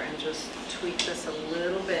here and just tweak this a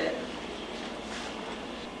little bit.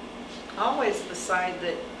 Always the side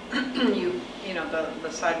that you know,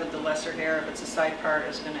 the side with the lesser hair, if it's a side part,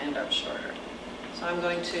 is going to end up shorter. So I'm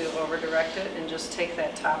going to over direct it and just take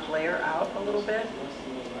that top layer out a little bit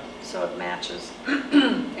so it matches.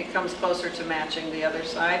 It comes closer to matching the other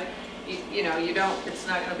side. You know, you don't, it's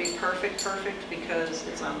not going to be perfect because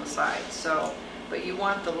it's on the side. So, but you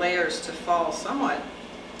want the layers to fall somewhat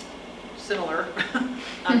similar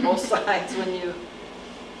on both sides when you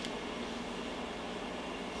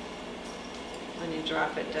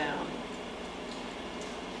drop it down.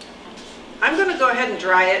 I'm going to go ahead and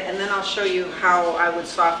dry it and then I'll show you how I would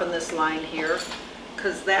soften this line here,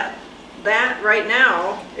 because that right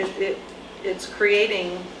now it's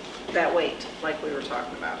creating that weight like we were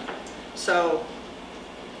talking about. So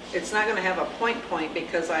it's not going to have a point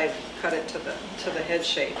because I've cut it to the head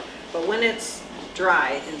shape. But when it's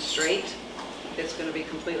dry and straight, it's going to be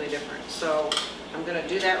completely different. So I'm going to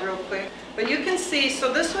do that real quick. But you can see,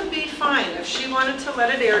 so this would be fine if she wanted to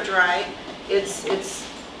let it air dry. It's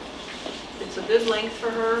a good length for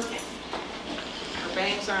her. Her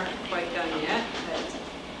bangs aren't quite done yet.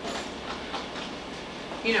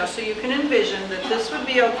 You know, so you can envision that this would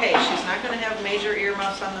be okay. She's not going to have major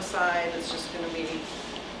earmuffs on the side. It's just going to be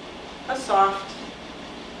a soft,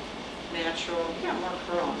 natural, yeah, more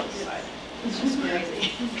curl on this side. It's just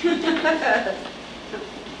crazy.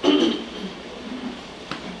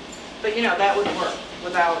 But you know, that would work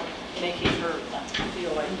without making her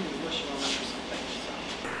feel like wishbone or something.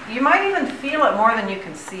 So. You might even feel it more than you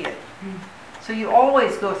can see it. So you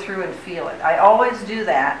always go through and feel it. I always do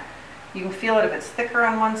that. You can feel it if it's thicker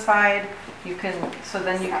on one side. You can, so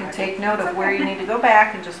then you can take note of where you need to go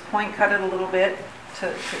back and just point cut it a little bit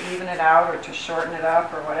to even it out or to shorten it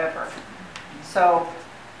up or whatever. So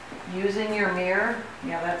using your mirror,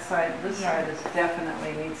 yeah, that side, this side is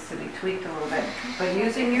definitely needs to be tweaked a little bit. But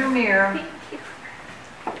using your mirror,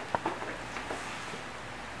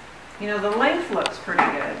 you know, the length looks pretty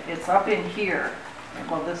good. It's up in here.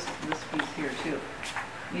 Well, this piece here too.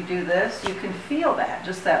 You do this, you can feel that,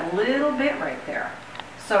 just that little bit right there.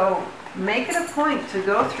 So make it a point to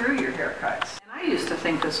go through your haircuts. And I used to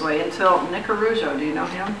think this way until Nick Arujo, do you know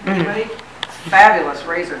him? Anybody? Fabulous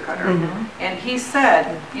razor cutter. And he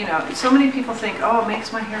said, you know, so many people think, oh, it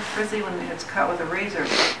makes my hair frizzy when it's cut with a razor.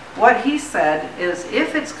 What he said is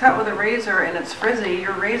if it's cut with a razor and it's frizzy,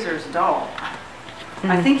 your razor's dull.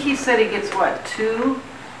 I think he said he gets, what, 2,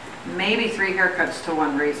 maybe 3 haircuts to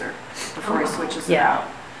one razor before he switches it out.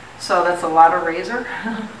 So that's a lot of razor.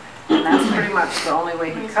 And that's pretty much the only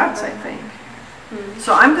way he cuts, I think.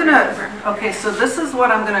 So I'm gonna, okay, so this is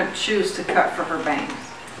what I'm gonna choose to cut for her bangs.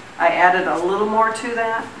 I added a little more to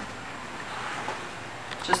that,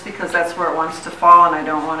 just because that's where it wants to fall and I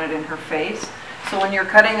don't want it in her face. So when you're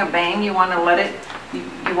cutting a bang, you want to let it,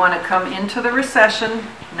 you want to come into the recession,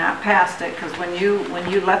 not past it, because when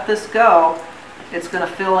you let this go, it's going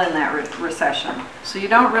to fill in that recession. So you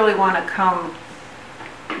don't really want to come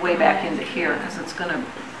way back into here, because it's going to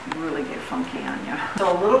really get funky on you.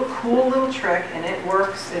 So a little cool little trick, and it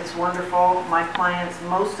works, it's wonderful. My clients,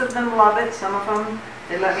 most of them love it. Some of them,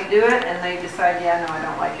 they let me do it and they decide, yeah, no, I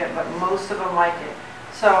don't like it, but most of them like it.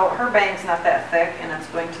 So her bang's not that thick and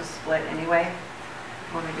it's going to split anyway.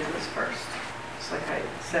 Let me do this first. Just like I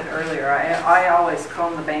said earlier, I always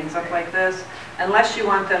comb the bangs up like this, unless you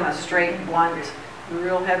want them a straight, blunt,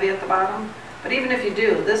 real heavy at the bottom. But even if you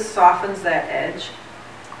do, this softens that edge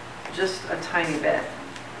just a tiny bit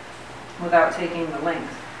without taking the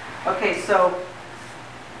length. Okay, so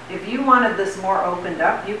if you wanted this more opened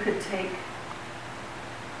up, you could take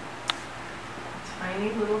a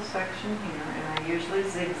tiny little section here, and I usually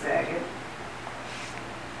zigzag it.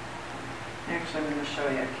 Actually, I'm going to show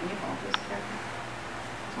you. Can you hold this, Kathy?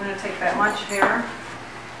 I'm going to take that much hair,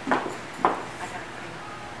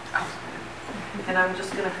 and I'm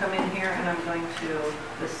just going to come in here and I'm going to,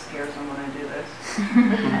 this scares them when I do this.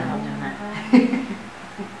 I love doing that.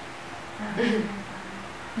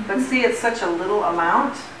 But see, it's such a little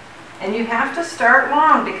amount, and you have to start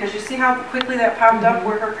long, because you see how quickly that popped up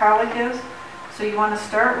where her colic is? So you want to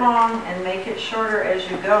start long and make it shorter as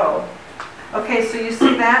you go. Okay, so you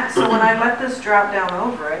see that? So when I let this drop down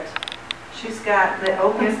over it, she's got, that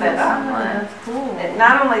opens that up. That's cool. And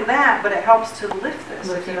not only that, but it helps to lift this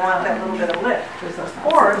if you want that little bit of lift.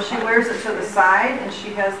 Or if she wears it to the side and she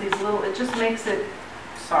has these little, it just makes it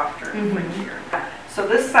softer and flimsier. So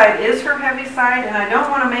this side is her heavy side, and I don't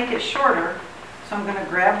want to make it shorter, so I'm going to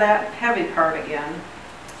grab that heavy part again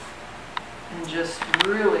and just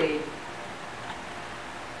really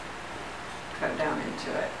cut down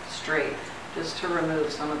into it straight, just to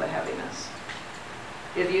remove some of the heaviness.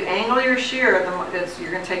 If you angle your shear,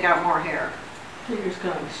 you're going to take out more hair. So you're just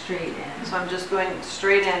going straight in. So I'm just going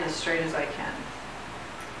straight in as straight as I can.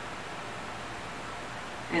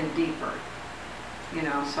 And deeper. You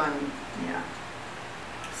know, so I'm, yeah.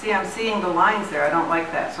 See, I'm seeing the lines there. I don't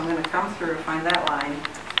like that. So I'm going to come through, find that line.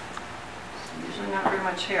 Usually not very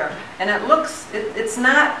much hair. And it looks, it's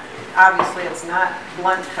not, obviously it's not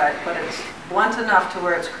blunt cut, but it's blunt enough to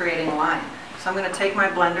where it's creating a line. So I'm going to take my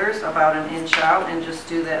blenders about an inch out and just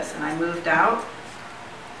do this. And I moved out.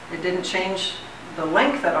 It didn't change the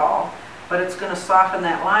length at all, but it's going to soften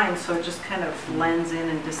that line so it just kind of blends in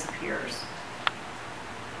and disappears.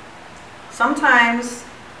 Sometimes,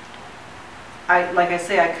 like I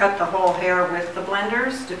say, I cut the whole hair with the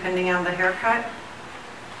blenders, depending on the haircut.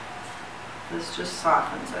 This just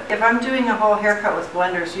softens it. If I'm doing a whole haircut with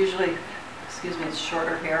blenders, usually, excuse me, it's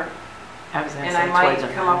shorter hair. And I might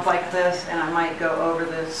come up like this, and I might go over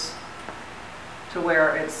this to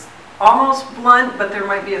where it's almost blunt, but there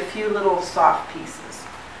might be a few little soft pieces.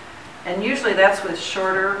 And usually that's with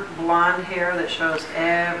shorter blonde hair that shows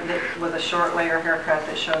with a short layer haircut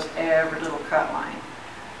that shows every little cut line.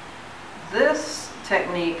 This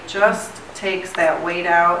technique just takes that weight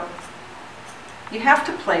out. You have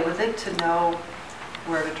to play with it to know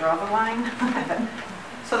where to draw the line.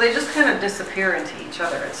 So they just kind of disappear into each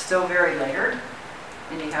other. It's still very layered,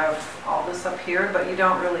 and you have all this up here, but you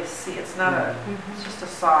don't really see. It's not a. It's just a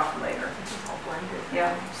soft layer. It's all blended.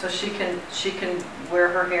 Yeah. So she can wear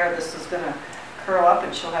her hair. This is going to curl up,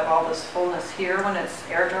 and she'll have all this fullness here when it's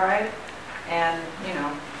air dried, and you know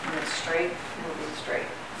when it's straight, it'll be straight.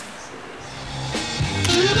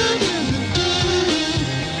 Let's see these.